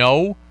don't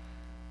know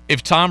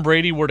if Tom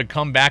Brady were to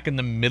come back in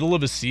the middle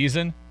of a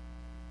season,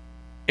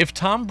 if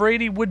Tom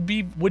Brady would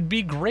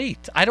be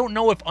great. I don't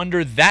know if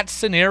under that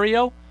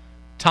scenario,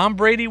 Tom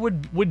Brady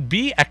would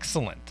be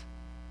excellent.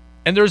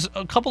 And there's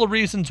a couple of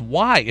reasons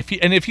why.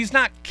 If he's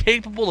not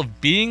capable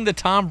of being the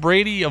Tom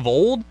Brady of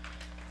old,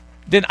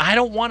 then I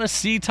don't want to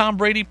see Tom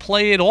Brady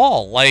play at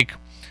all. Like,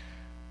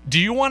 do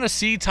you want to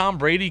see Tom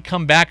Brady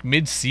come back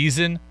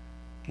mid-season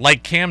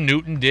like Cam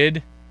Newton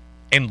did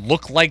and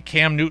look like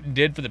Cam Newton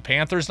did for the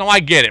Panthers? No, I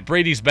get it.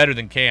 Brady's better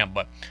than Cam,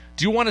 but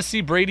do you want to see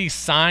Brady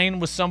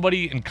sign with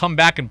somebody and come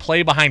back and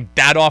play behind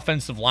that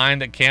offensive line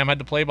that Cam had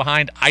to play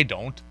behind? I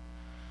don't.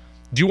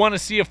 Do you want to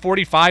see a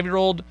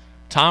 45-year-old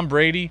Tom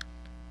Brady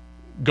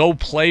go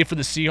play for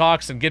the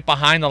Seahawks and get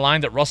behind the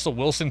line that Russell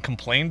Wilson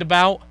complained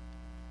about?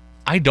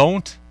 I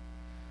don't.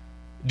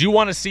 Do you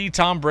want to see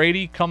Tom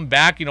Brady come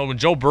back, when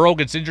Joe Burrow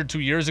gets injured 2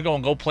 years ago,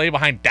 and go play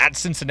behind that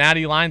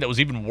Cincinnati line that was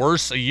even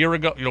worse a year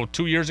ago,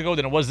 2 years ago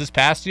than it was this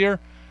past year?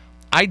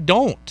 I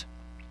don't.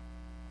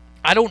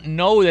 I don't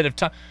know that if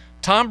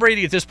Tom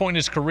Brady at this point in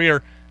his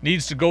career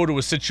needs to go to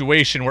a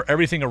situation where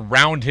everything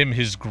around him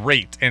is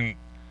great, and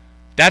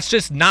that's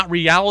just not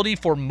reality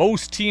for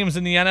most teams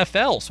in the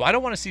NFL. So I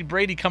don't want to see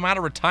Brady come out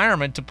of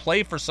retirement to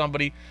play for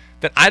somebody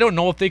that I don't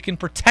know if they can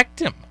protect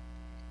him.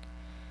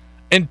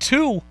 And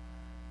two,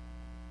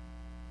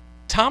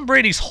 Tom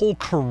Brady's whole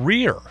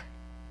career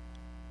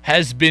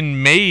has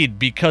been made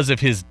because of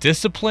his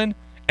discipline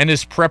and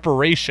his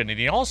preparation. And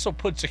he also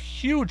puts a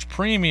huge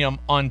premium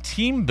on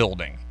team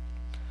building.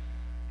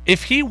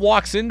 If he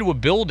walks into a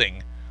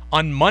building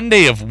on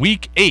Monday of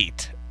week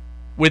 8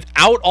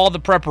 without all the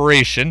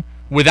preparation,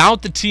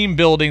 without the team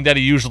building that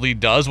he usually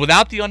does,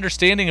 without the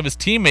understanding of his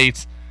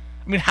teammates,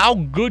 I mean, how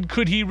good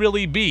could he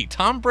really be?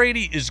 Tom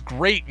Brady is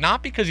great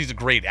not because he's a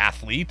great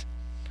athlete.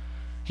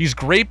 He's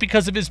great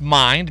because of his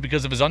mind,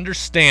 because of his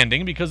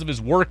understanding, because of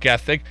his work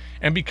ethic,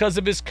 and because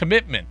of his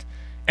commitment.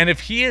 And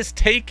if he has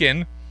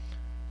taken,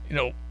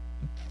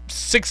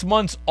 6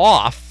 months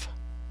off,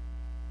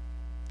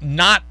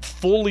 not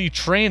fully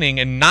training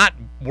and not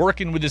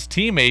working with his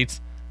teammates,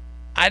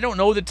 I don't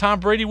know that Tom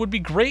Brady would be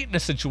great in a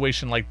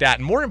situation like that.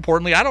 And more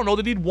importantly, I don't know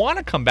that he'd want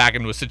to come back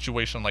into a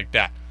situation like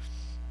that.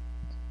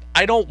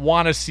 I don't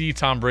want to see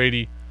Tom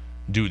Brady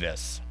do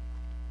this.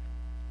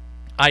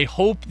 I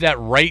hope that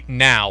right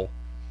now,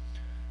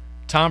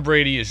 Tom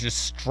Brady is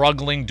just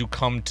struggling to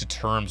come to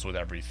terms with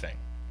everything.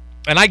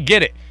 And I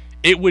get it.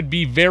 It would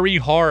be very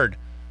hard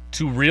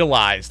to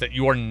realize that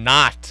you are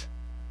not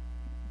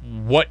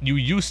what you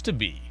used to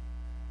be,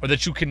 or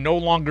that you can no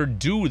longer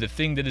do the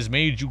thing that has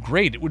made you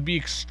great. It would be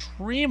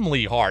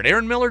extremely hard.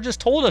 Aaron Miller just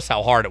told us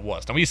how hard it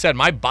was. Now, he said,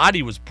 my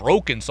body was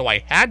broken, so I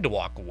had to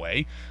walk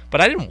away,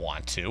 but I didn't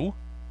want to.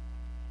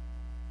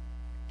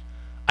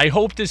 I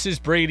hope this is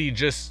Brady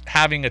just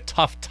having a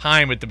tough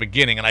time at the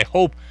beginning, and I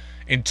hope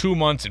in 2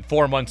 months and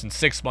 4 months and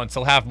 6 months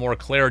he'll have more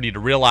clarity to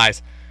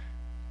realize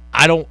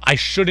I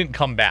shouldn't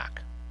come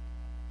back.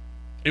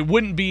 It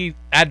wouldn't be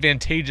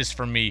advantageous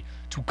for me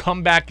to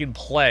come back and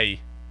play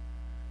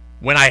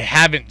when I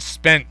haven't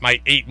spent my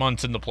 8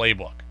 months in the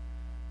playbook,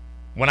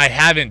 when I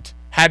haven't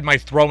had my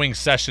throwing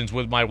sessions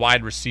with my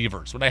wide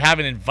receivers, when I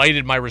haven't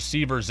invited my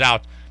receivers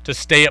out to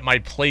stay at my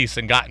place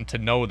and gotten to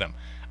know them.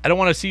 I don't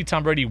want to see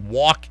Tom Brady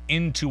walk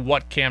into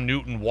what Cam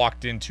Newton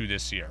walked into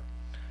this year.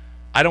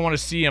 I don't want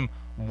to see him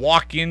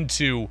walk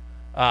into,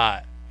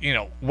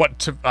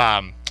 what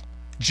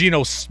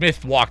Geno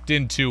Smith walked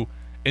into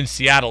in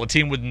Seattle, a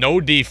team with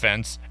no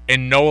defense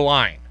and no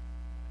line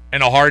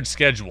and a hard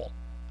schedule.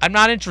 I'm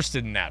not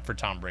interested in that for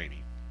Tom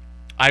Brady.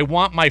 I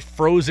want my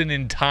frozen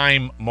in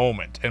time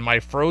moment, and my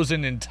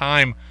frozen in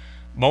time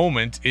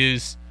moment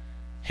is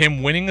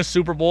him winning a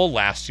Super Bowl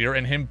last year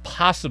and him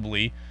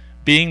possibly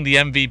being the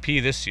MVP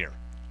this year.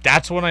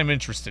 That's what I'm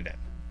interested in.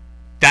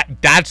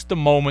 That's the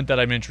moment that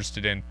I'm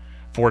interested in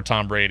for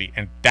Tom Brady,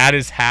 and that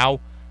is how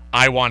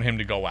I want him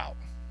to go out.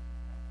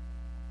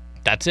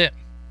 That's it.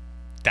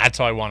 That's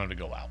how I want him to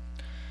go out.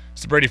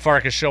 It's the Brady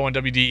Farkas Show on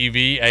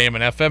WDEV, AM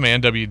and FM,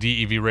 and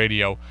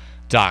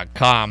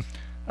WDEVradio.com.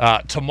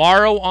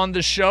 Tomorrow on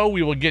the show,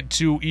 we will get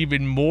to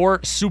even more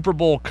Super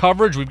Bowl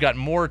coverage. We've got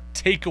more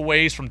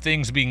takeaways from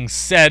things being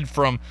said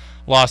from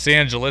Los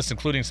Angeles,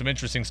 including some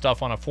interesting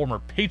stuff on a former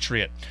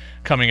Patriot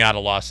coming out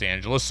of Los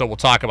Angeles. So we'll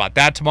talk about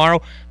that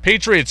tomorrow.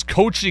 Patriots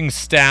coaching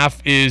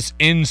staff is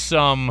in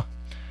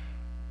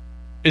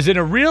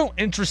a real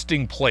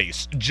interesting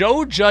place.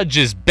 Joe Judge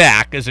is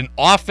back as an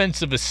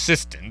offensive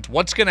assistant.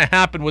 What's going to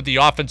happen with the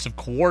offensive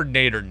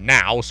coordinator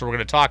now? So we're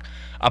going to talk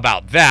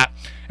about that.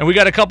 And we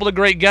got a couple of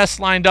great guests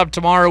lined up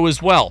tomorrow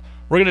as well.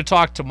 We're going to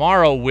talk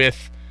tomorrow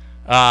with,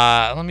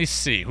 let me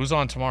see, who's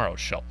on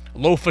tomorrow's show?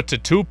 Lofa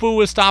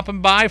Tatupu is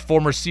stopping by,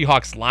 former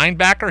Seahawks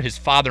linebacker. His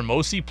father,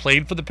 Mosi,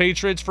 played for the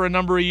Patriots for a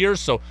number of years,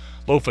 so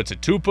Lofa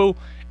Tatupu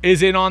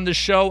is in on the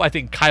show. I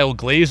think Kyle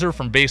Glazer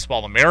from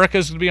Baseball America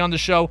is going to be on the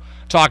show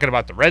talking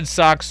about the Red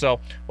Sox. So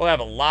we'll have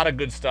a lot of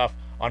good stuff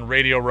on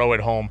Radio Row at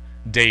Home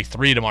Day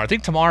 3 tomorrow. I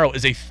think tomorrow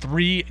is a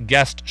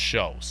 3-guest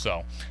show.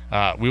 So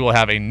we will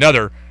have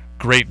another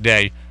great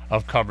day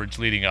of coverage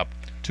leading up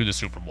to the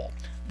Super Bowl.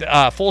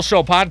 Full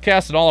show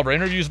podcast and all of our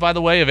interviews, by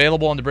the way,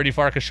 available on the Brady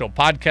Farkas Show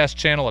podcast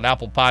channel at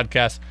Apple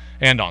Podcasts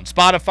and on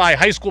Spotify.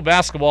 High school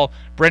basketball,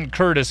 Brent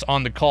Curtis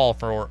on the call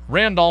for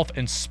Randolph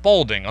and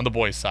Spalding on the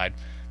boys' side.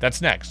 That's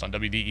next on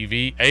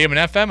WDEV, AM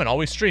and FM, and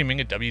always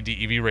streaming at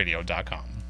WDEVradio.com.